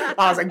 I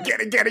was like, get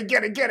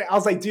it. I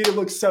was like, dude, it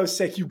looks so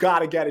sick. You got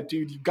to get it,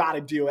 dude. You got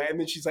to do it. And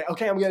then she's like,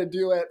 okay, I'm going to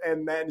do it.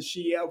 And then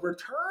she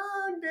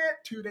returned it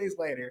 2 days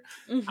later.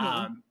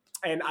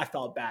 And I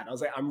felt bad. I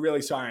was like, I'm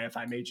really sorry if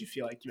I made you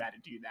feel like you had to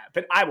do that.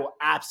 But I will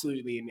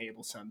absolutely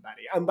enable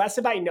somebody. Unless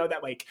if I know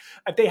that, like,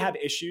 if they have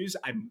issues,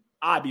 I'm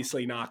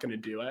obviously not going to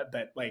do it.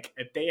 But, like,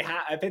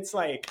 if it's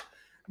like,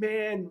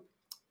 man,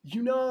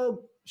 you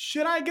know,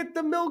 should I get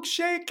the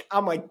milkshake?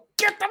 I'm like,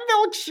 get the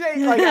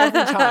milkshake, like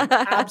every time.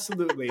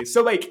 Absolutely.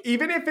 So like,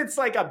 even if it's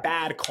like a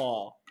bad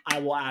call, I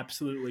will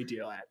absolutely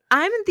do it.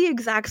 I'm the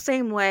exact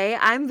same way.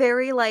 I'm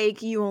very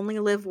like, you only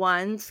live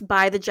once,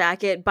 buy the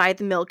jacket, buy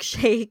the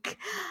milkshake.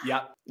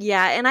 Yep.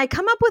 Yeah, and I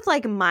come up with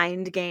like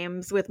mind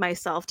games with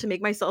myself to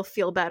make myself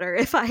feel better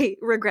if I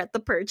regret the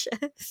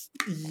purchase.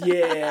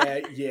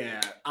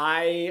 Yeah.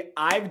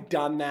 I've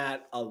done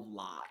that a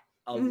lot.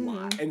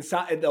 And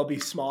so there'll be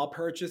small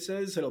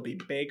purchases, it'll be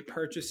big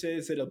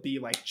purchases, it'll be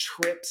like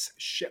trips,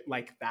 shit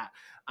like that.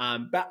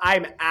 But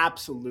I'm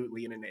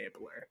absolutely an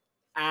enabler.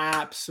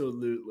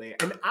 Absolutely.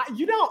 And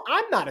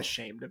I'm not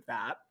ashamed of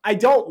that. I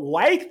don't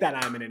like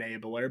that I'm an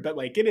enabler, but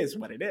like, it is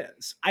what it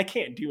is. I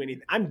can't do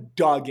anything. I'm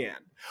dug in.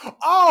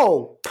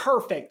 Oh,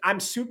 perfect. I'm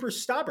super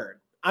stubborn.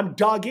 I'm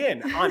dug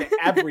in on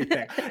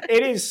everything.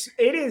 It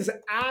is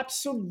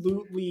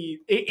absolutely,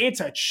 it's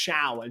a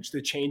challenge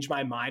to change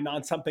my mind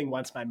on something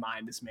once my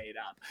mind is made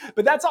up.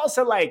 But that's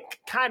also like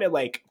kind of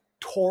like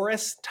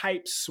Taurus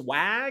type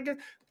swag.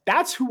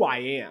 That's who I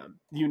am,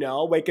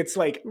 like it's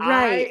like,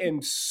 Right. I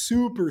am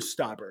super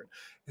stubborn.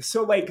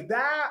 So like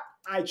that,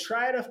 I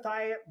try to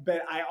fight,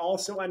 but I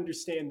also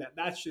understand that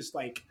that's just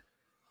like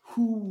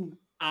who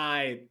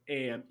I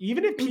am.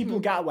 Even if people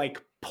got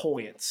like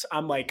points,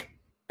 I'm like,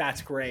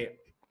 that's great,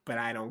 but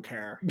I don't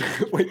care.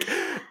 Like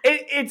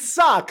it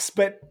sucks,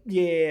 but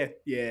yeah.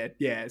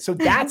 So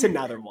that's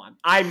another one.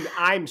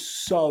 I'm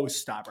so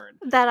stubborn.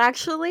 That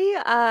actually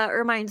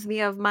reminds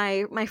me of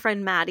my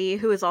friend Maddie,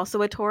 who is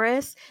also a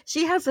Taurus.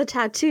 She has a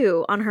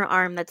tattoo on her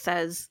arm that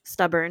says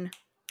stubborn.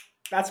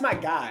 That's my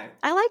guy.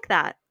 I like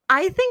that.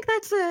 I think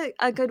that's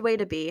a good way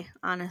to be,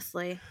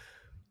 honestly.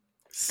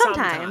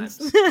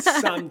 Sometimes.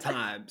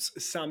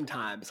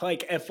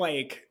 Like if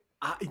like,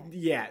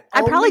 yeah.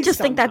 I probably just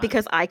think that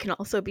because I can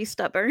also be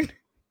stubborn.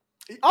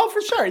 Oh,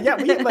 for sure. Yeah.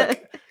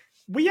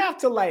 We have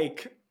to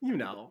like, I don't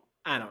know,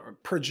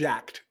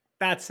 project.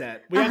 That's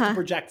it. We have to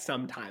project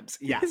sometimes.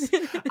 Yes.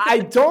 I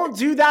don't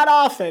do that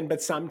often,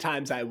 but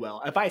sometimes I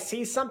will. If I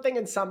see something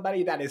in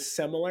somebody that is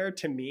similar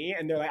to me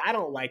and they're like, I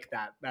don't like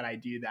that I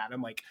do that.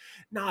 I'm like,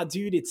 nah,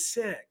 dude, it's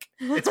sick.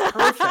 It's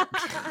perfect.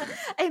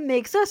 It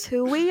makes us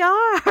who we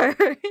are.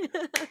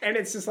 And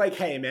it's just like,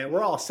 hey man,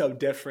 we're all so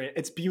different.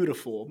 It's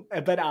beautiful.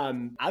 But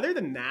other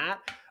than that,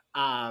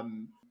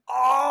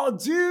 oh,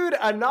 dude,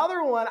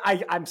 another one.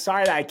 I'm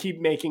sorry that I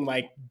keep making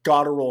like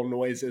guttural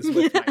noises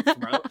with my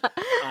throat.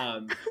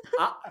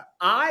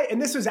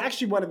 And this was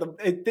actually one of the,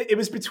 it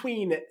was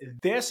between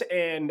this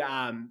and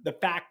the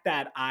fact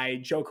that I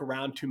joke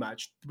around too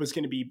much was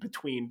going to be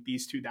between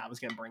these two that I was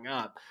going to bring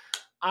up.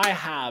 I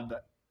have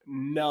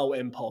no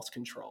impulse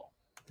control.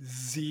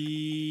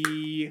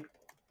 Zero.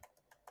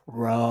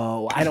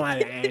 I don't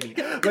have any.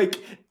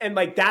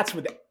 Like that's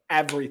with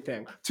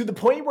everything, to the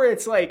point where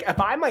it's like if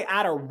I'm like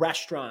at a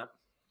restaurant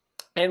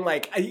and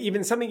like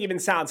something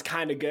sounds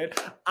kind of good,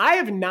 I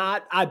have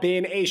not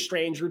been a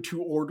stranger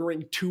to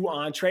ordering 2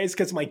 entrees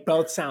because like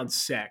both sound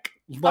sick.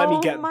 Let me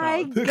get both. Oh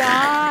my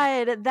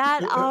god,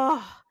 that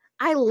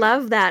I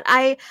love that.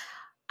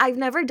 I've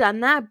never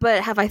done that,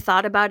 but have I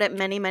thought about it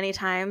many, many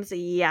times?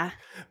 Yeah.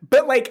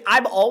 But like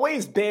I've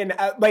always been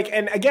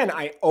and again,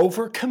 I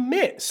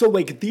overcommit. So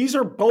like these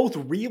are both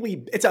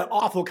really, it's an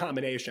awful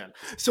combination.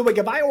 So like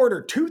if I order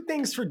 2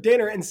 things for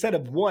dinner instead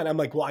of 1, I'm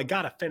like, well, I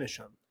got to finish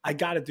them. I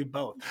got to do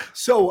both.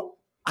 So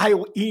I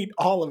will eat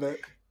all of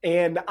it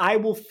and I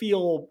will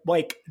feel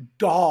like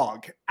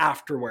dog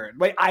afterward.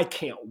 Like I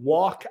can't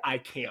walk. I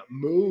can't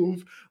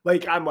move.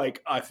 Like I'm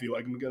like, I feel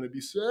like I'm going to be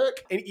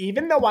sick. And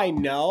even though I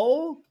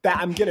know that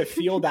I'm going to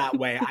feel that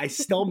way, I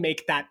still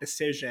make that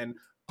decision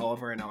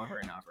over and over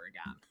and over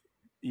again.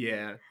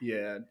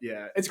 Yeah.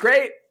 It's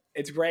great.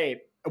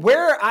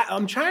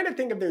 I'm trying to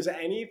think if there's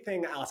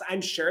anything else. I'm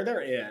sure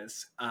there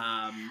is.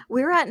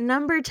 We're at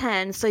number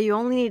 10, so you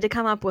only need to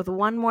come up with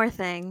one more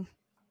thing.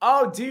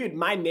 Oh, dude,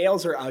 my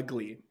nails are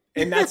ugly.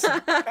 And that's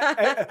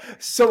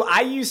so I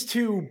used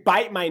to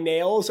bite my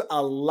nails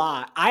a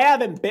lot. I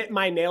haven't bit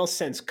my nails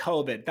since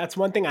COVID. That's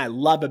one thing I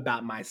love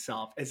about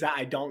myself is that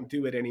I don't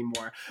do it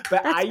anymore.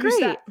 But that's I used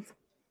great.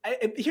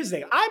 Here's the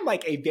thing. I'm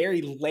like a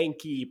very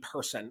lanky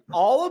person.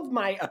 All of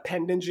my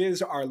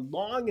appendages are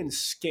long and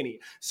skinny.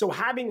 So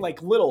having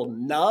like little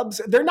nubs,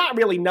 they're not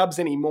really nubs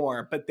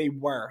anymore, but they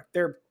were.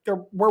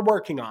 We're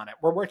working on it.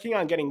 We're working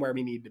on getting where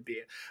we need to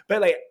be. But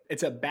like,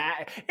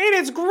 it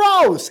is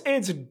gross.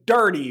 It's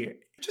dirty.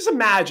 Just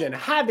imagine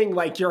having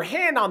like your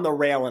hand on the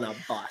rail in a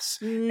bus.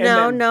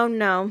 No.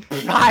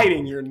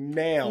 Biting your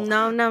nail.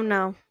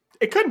 No.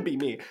 It couldn't be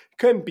me.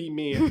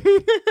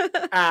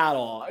 At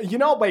all. Like,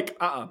 no.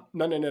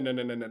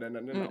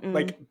 Mm-mm.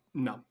 Like,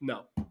 no.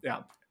 Yeah.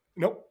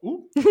 Nope.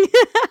 Ooh.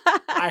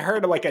 I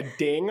heard like a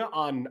ding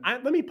on,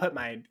 let me put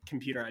my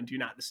computer on Do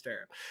Not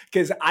Disturb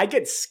because I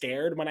get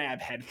scared when I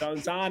have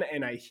headphones on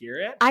and I hear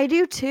it. I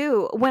do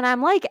too. When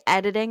I'm like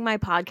editing my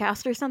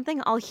podcast or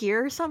something, I'll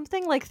hear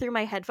something like through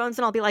my headphones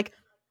and I'll be like,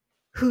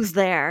 who's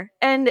there,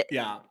 and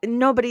Yeah.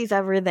 nobody's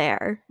ever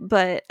there,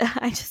 but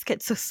I just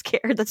get so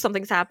scared that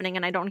something's happening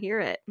and I don't hear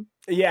it.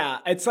 Yeah,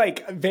 it's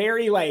like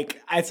very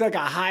like it's like a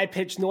high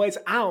pitched noise.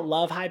 I don't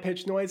love high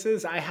pitched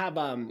noises. I have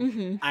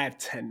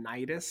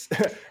tinnitus.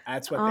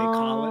 That's what they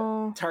call it.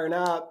 Oh. Turn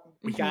up.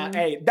 We got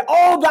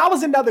that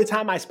was another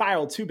time I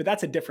spiraled too, but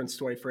that's a different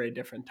story for a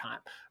different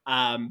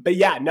time. But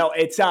yeah, no,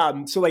 it's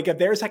so like if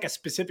there's like a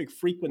specific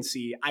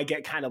frequency, I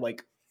get kind of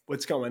like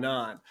what's going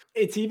on.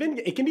 It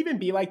can even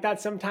be like that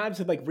sometimes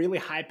with like really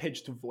high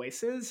pitched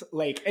voices.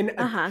 Like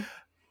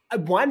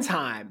one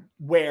time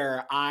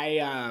where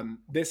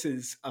this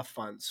is a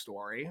fun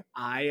story.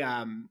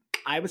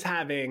 I was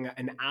having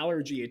an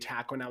allergy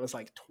attack when I was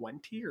like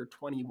 20 or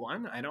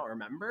 21. I don't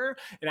remember.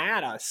 And I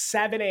had a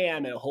 7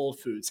 a.m. at Whole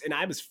Foods and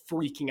I was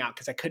freaking out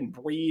because I couldn't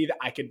breathe.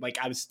 I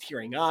was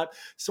tearing up.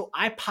 So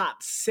I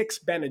popped 6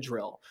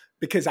 Benadryl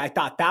because I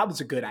thought that was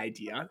a good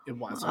idea. It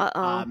wasn't.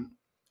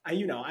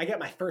 I get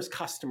my first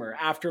customer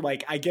after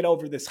like I get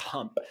over this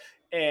hump.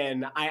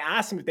 And I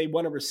asked them if they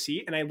want a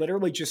receipt, and I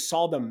literally just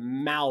saw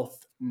them mouth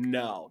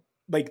no.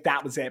 Like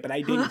that was it, but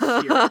I didn't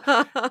hear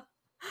it.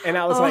 And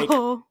I was like,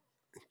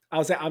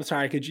 I'm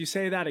sorry, could you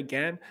say that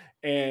again?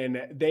 And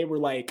they were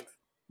like,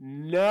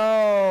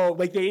 no.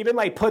 Like they even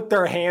like put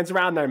their hands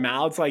around their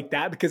mouths like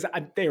that because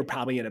they were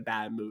probably in a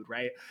bad mood,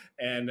 right?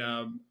 And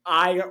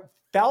I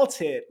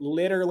felt it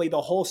literally the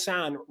whole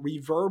sound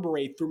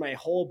reverberate through my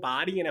whole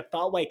body, and it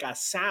felt like a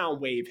sound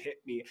wave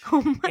hit me.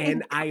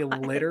 And I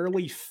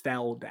literally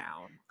fell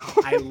down.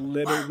 I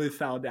literally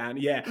fell down.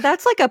 Yeah.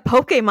 That's like a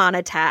Pokemon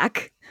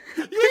attack.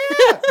 Yeah,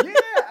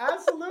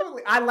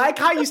 absolutely. I like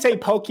how you say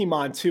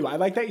Pokemon too. I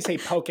like that you say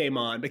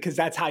Pokemon because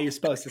that's how you're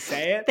supposed to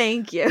say it.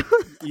 Thank you.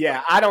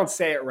 Yeah, I don't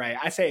say it right.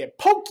 I say it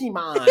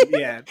Pokemon.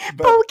 Yeah.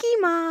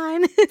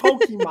 Pokemon.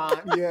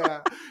 Pokemon. Yeah.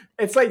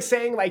 It's like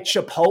saying like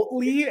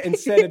Chipotle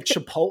instead of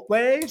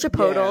Chipotle.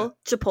 Chipotle.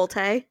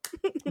 Yeah.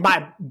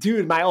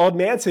 Chipotle. My old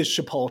man says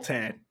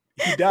Chipotle.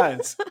 He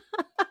does.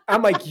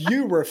 I'm like,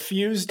 you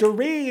refuse to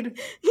read.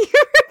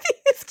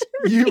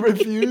 You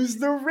refuse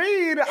to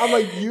read. I'm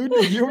like, you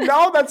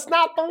know that's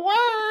not the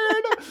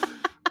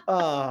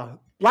word.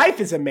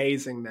 Life is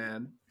amazing,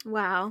 man.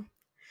 Wow.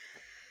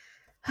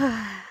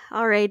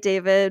 All right,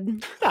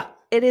 David.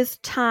 It is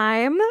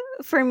time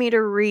for me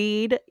to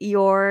read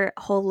your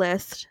whole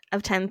list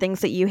of 10 things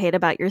that you hate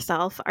about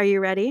yourself. Are you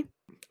ready?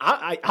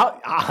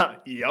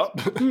 Yup.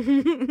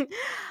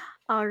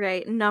 All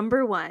right.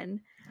 Number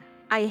 1,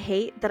 I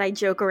hate that I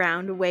joke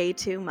around way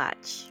too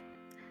much.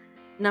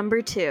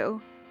 Number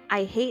 2,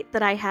 I hate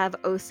that I have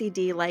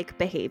OCD-like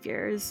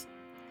behaviors.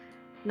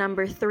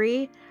 Number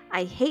 3,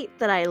 I hate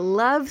that I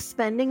love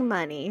spending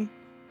money.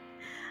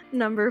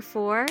 Number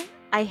 4,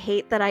 I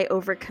hate that I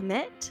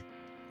overcommit.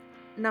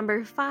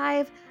 Number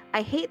 5,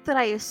 I hate that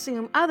I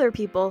assume other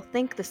people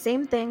think the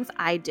same things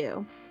I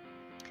do.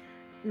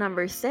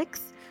 Number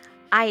 6,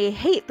 I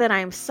hate that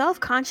I'm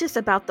self-conscious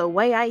about the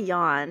way I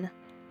yawn.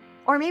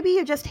 Or maybe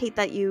you just hate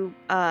that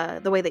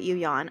the way that you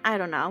yawn. I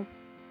don't know.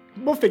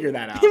 We'll figure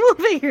that out. We'll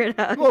figure it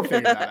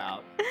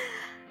out.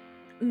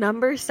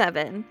 Number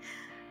 7,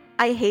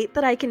 I hate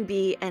that I can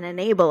be an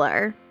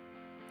enabler.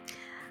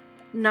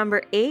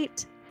 Number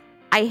 8,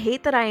 I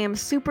hate that I am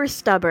super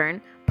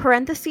stubborn.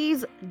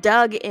 Parentheses,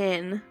 dug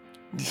in.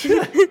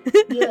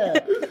 Yeah.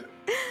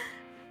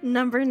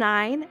 Number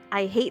 9,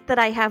 I hate that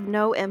I have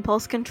no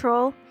impulse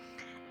control.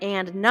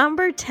 And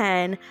number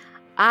 10,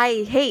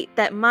 I hate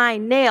that my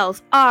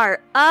nails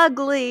are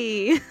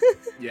ugly.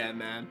 Yeah,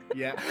 man.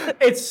 Yeah.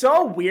 It's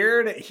so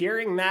weird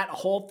hearing that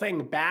whole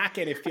thing back,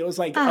 and it feels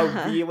like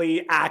a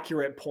really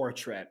accurate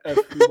portrait of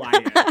who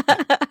I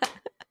am.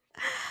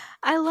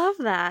 I love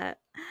that.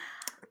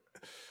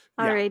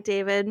 All right,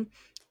 David.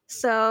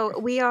 So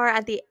we are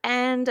at the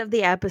end of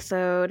the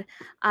episode,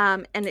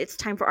 and it's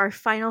time for our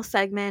final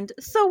segment.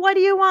 So what do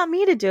you want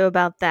me to do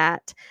about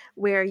that?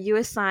 Where you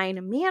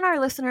assign me and our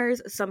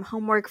listeners some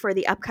homework for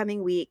the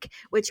upcoming week,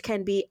 which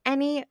can be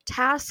any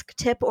task,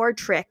 tip, or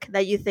trick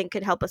that you think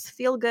could help us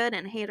feel good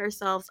and hate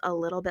ourselves a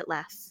little bit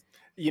less.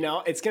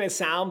 It's going to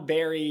sound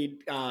very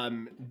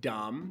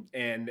dumb,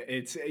 and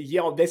it's,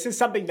 this is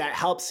something that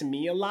helps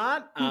me a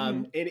lot.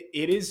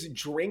 It is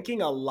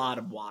drinking a lot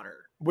of water.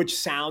 Which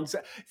sounds,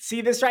 see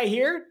this right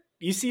here?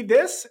 You see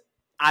this?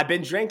 I've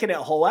been drinking it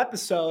a whole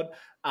episode.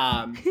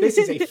 This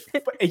is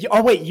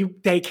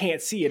they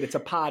can't see it. It's a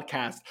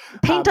podcast.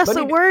 Paint us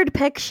a word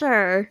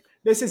picture.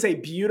 This is a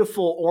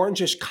beautiful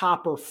orangish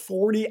copper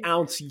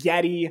 40-ounce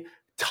Yeti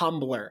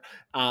tumbler.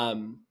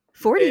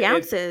 40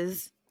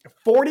 ounces?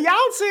 40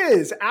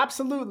 ounces,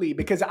 absolutely.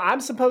 Because I'm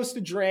supposed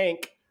to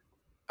drink,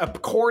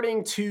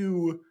 according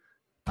to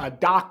a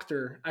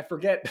doctor, I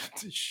forget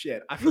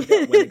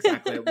when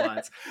exactly it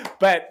was,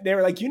 but they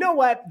were like, you know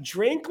what,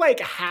 drink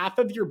like half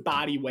of your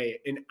body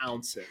weight in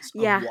ounces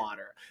of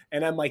water.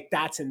 And I'm like,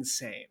 that's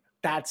insane.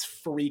 That's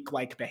freak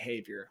like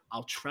behavior.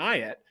 I'll try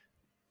it.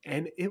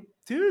 And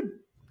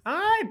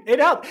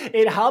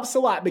It helps a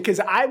lot because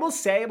I will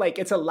say, like,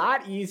 it's a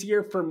lot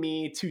easier for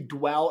me to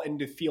dwell and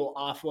to feel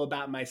awful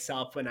about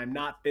myself when I'm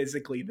not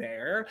physically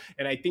there.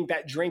 And I think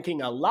that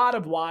drinking a lot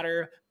of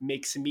water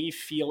makes me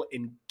feel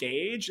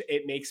engaged.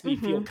 It makes me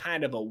feel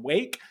kind of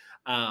awake.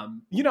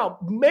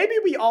 Maybe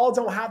we all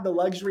don't have the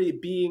luxury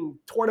of being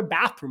toward a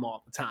bathroom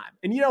all the time.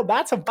 And,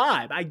 that's a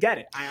vibe. I get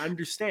it. I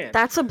understand.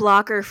 That's a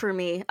blocker for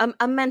me,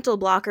 a mental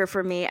blocker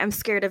for me. I'm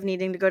scared of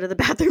needing to go to the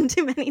bathroom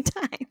too many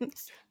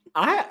times.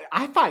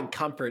 I find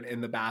comfort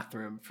in the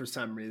bathroom for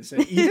some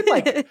reason. Even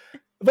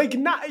like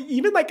not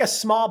even like a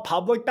small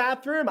public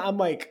bathroom. I'm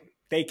like,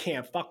 they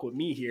can't fuck with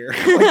me here.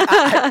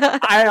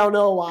 I don't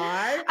know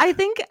why. I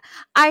think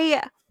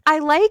I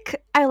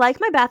like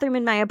my bathroom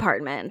in my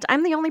apartment.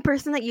 I'm the only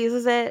person that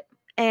uses it,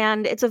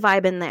 and it's a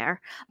vibe in there.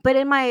 But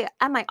at my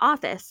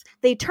office,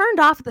 they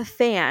turned off the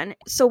fan.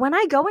 So when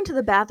I go into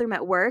the bathroom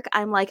at work,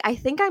 I'm like, I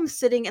think I'm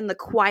sitting in the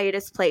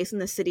quietest place in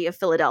the city of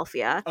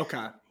Philadelphia.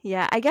 Okay.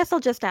 Yeah, I guess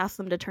I'll just ask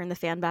them to turn the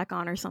fan back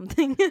on or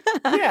something.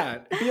 Yeah,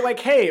 be like,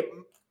 hey,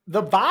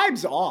 the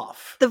vibe's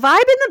off. The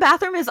vibe in the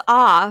bathroom is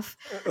off.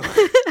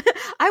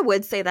 I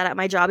would say that at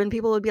my job, and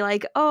people would be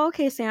like, oh,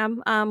 okay,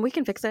 Sam, we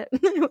can fix it.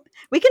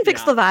 We can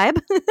fix the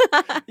vibe.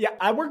 Yeah,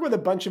 I work with a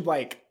bunch of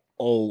like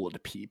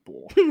old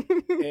people,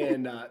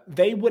 and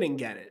they wouldn't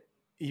get it.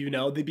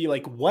 They'd be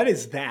like, what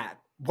is that?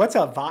 What's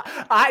a vibe?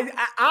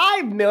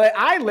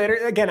 I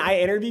literally, again,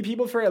 I interview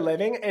people for a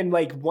living, and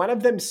like one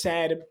of them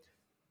said,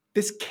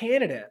 this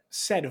candidate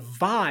said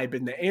vibe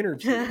in the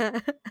interview.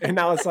 And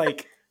I was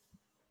like,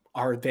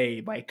 are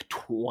they like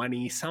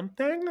 20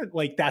 something?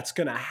 Like that's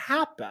going to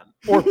happen,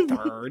 or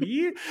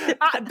 30?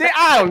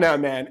 I don't know,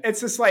 man. It's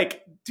just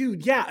like,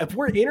 dude, yeah, if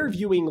we're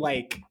interviewing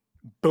like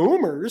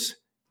boomers,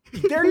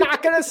 they're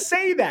not going to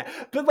say that.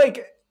 But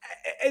like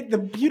the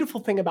beautiful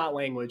thing about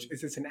language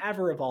is it's an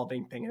ever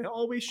evolving thing and it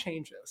always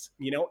changes.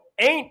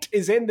 Ain't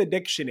is in the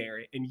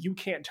dictionary and you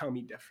can't tell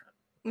me different.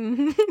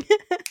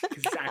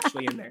 Because it's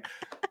actually in there.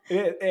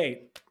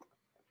 Hey.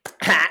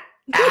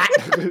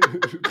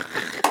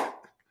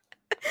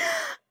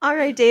 All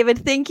right,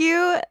 David, thank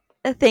you.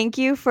 Thank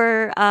you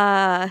for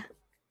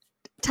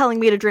telling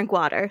me to drink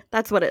water.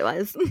 That's what it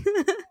was.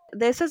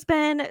 This has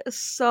been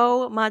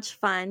so much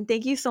fun.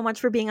 Thank you so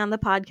much for being on the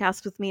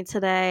podcast with me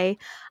today.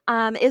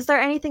 Is there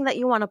anything that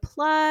you want to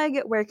plug?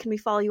 Where can we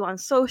follow you on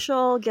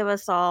social? Give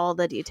us all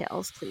the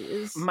details,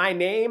 please. My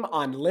name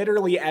on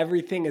literally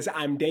everything is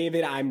I'm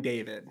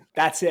David.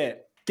 That's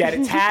it. Get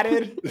it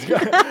tatted.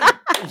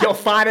 You'll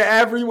find it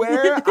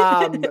everywhere.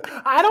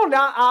 I don't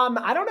know.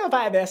 I don't know if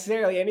I have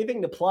necessarily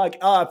anything to plug.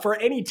 For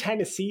any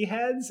Tennessee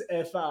heads,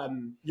 if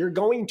you're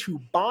going to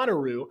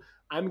Bonnaroo,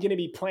 I'm going to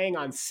be playing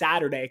on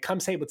Saturday.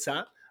 Come say what's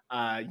up.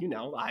 I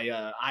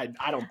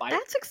don't bite.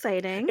 That's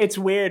exciting. It's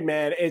weird,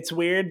 man. It's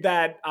weird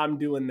that I'm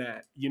doing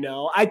that.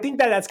 I think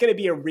that that's going to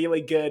be a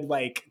really good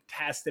like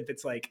test. If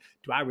it's like,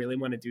 do I really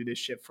want to do this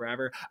shit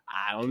forever?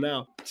 I don't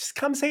know. Just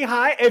come say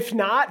hi. If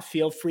not,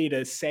 feel free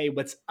to say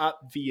what's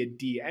up via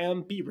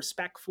DM. Be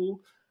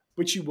respectful,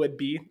 which you would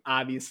be,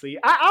 obviously.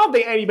 I don't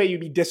think anybody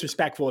would be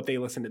disrespectful if they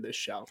listen to this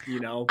show.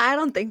 I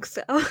don't think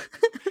so.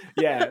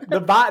 Yeah,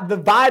 the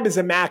vibe is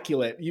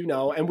immaculate,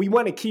 and we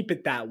want to keep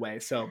it that way.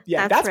 So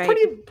yeah, that's right.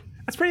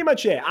 That's pretty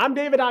much it. I'm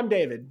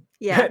David.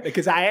 Yeah,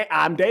 because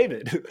I'm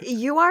David.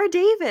 You are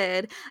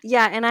David.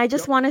 Yeah, and I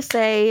just want to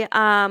say,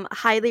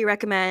 highly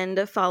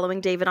recommend following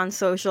David on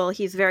social.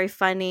 He's very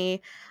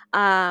funny.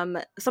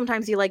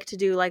 Sometimes you like to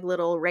do like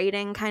little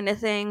rating kind of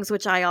things,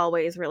 which I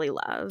always really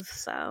love.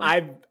 So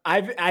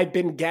I've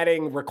been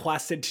getting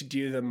requested to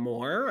do them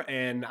more,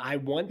 and I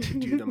want to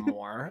do them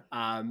more.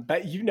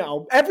 But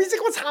every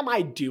single time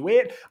I do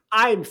it,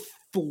 I'm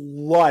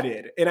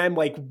flooded, and I'm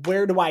like,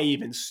 where do I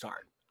even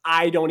start?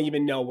 I don't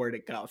even know where to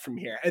go from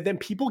here. And then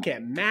people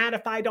get mad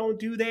if I don't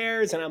do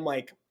theirs, and I'm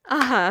like,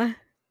 stop.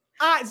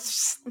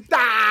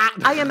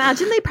 I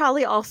imagine they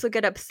probably also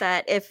get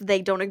upset if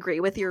they don't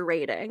agree with your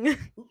rating.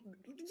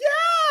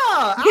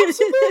 Yeah,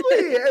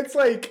 absolutely.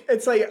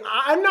 It's like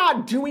I'm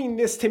not doing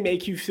this to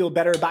make you feel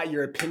better about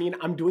your opinion.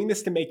 I'm doing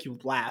this to make you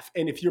laugh.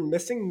 And if you're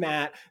missing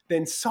that,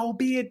 then so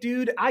be it,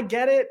 dude. I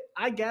get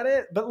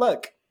it. But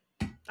look,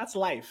 that's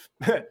life.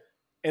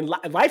 And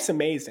life's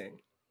amazing.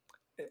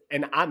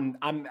 And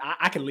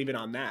I can leave it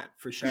on that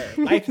for sure.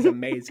 Life is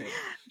amazing.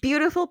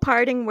 Beautiful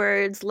parting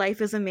words. Life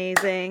is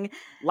amazing.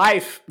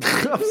 Life.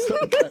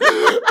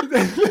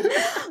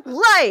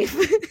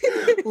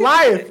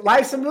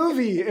 Life's a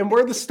movie, and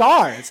we're the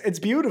stars. It's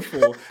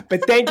beautiful.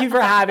 But thank you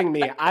for having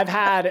me. I've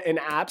had an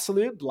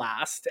absolute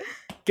blast.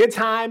 Good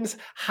times,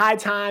 high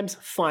times,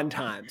 fun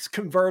times,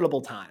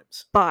 convertible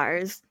times.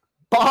 Bars.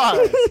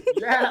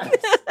 Yes.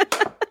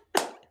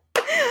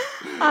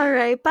 All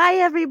right. Bye,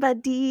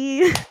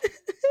 everybody.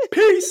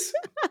 Peace.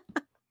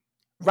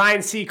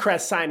 Ryan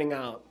Seacrest signing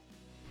out.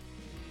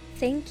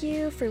 Thank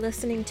you for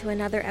listening to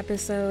another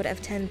episode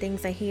of 10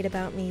 Things I Hate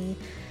About Me.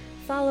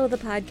 Follow the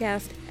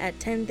podcast at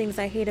 10 Things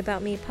I Hate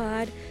About Me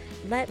pod.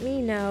 Let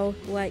me know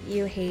what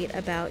you hate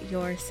about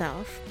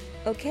yourself.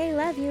 Okay,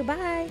 love you.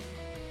 Bye.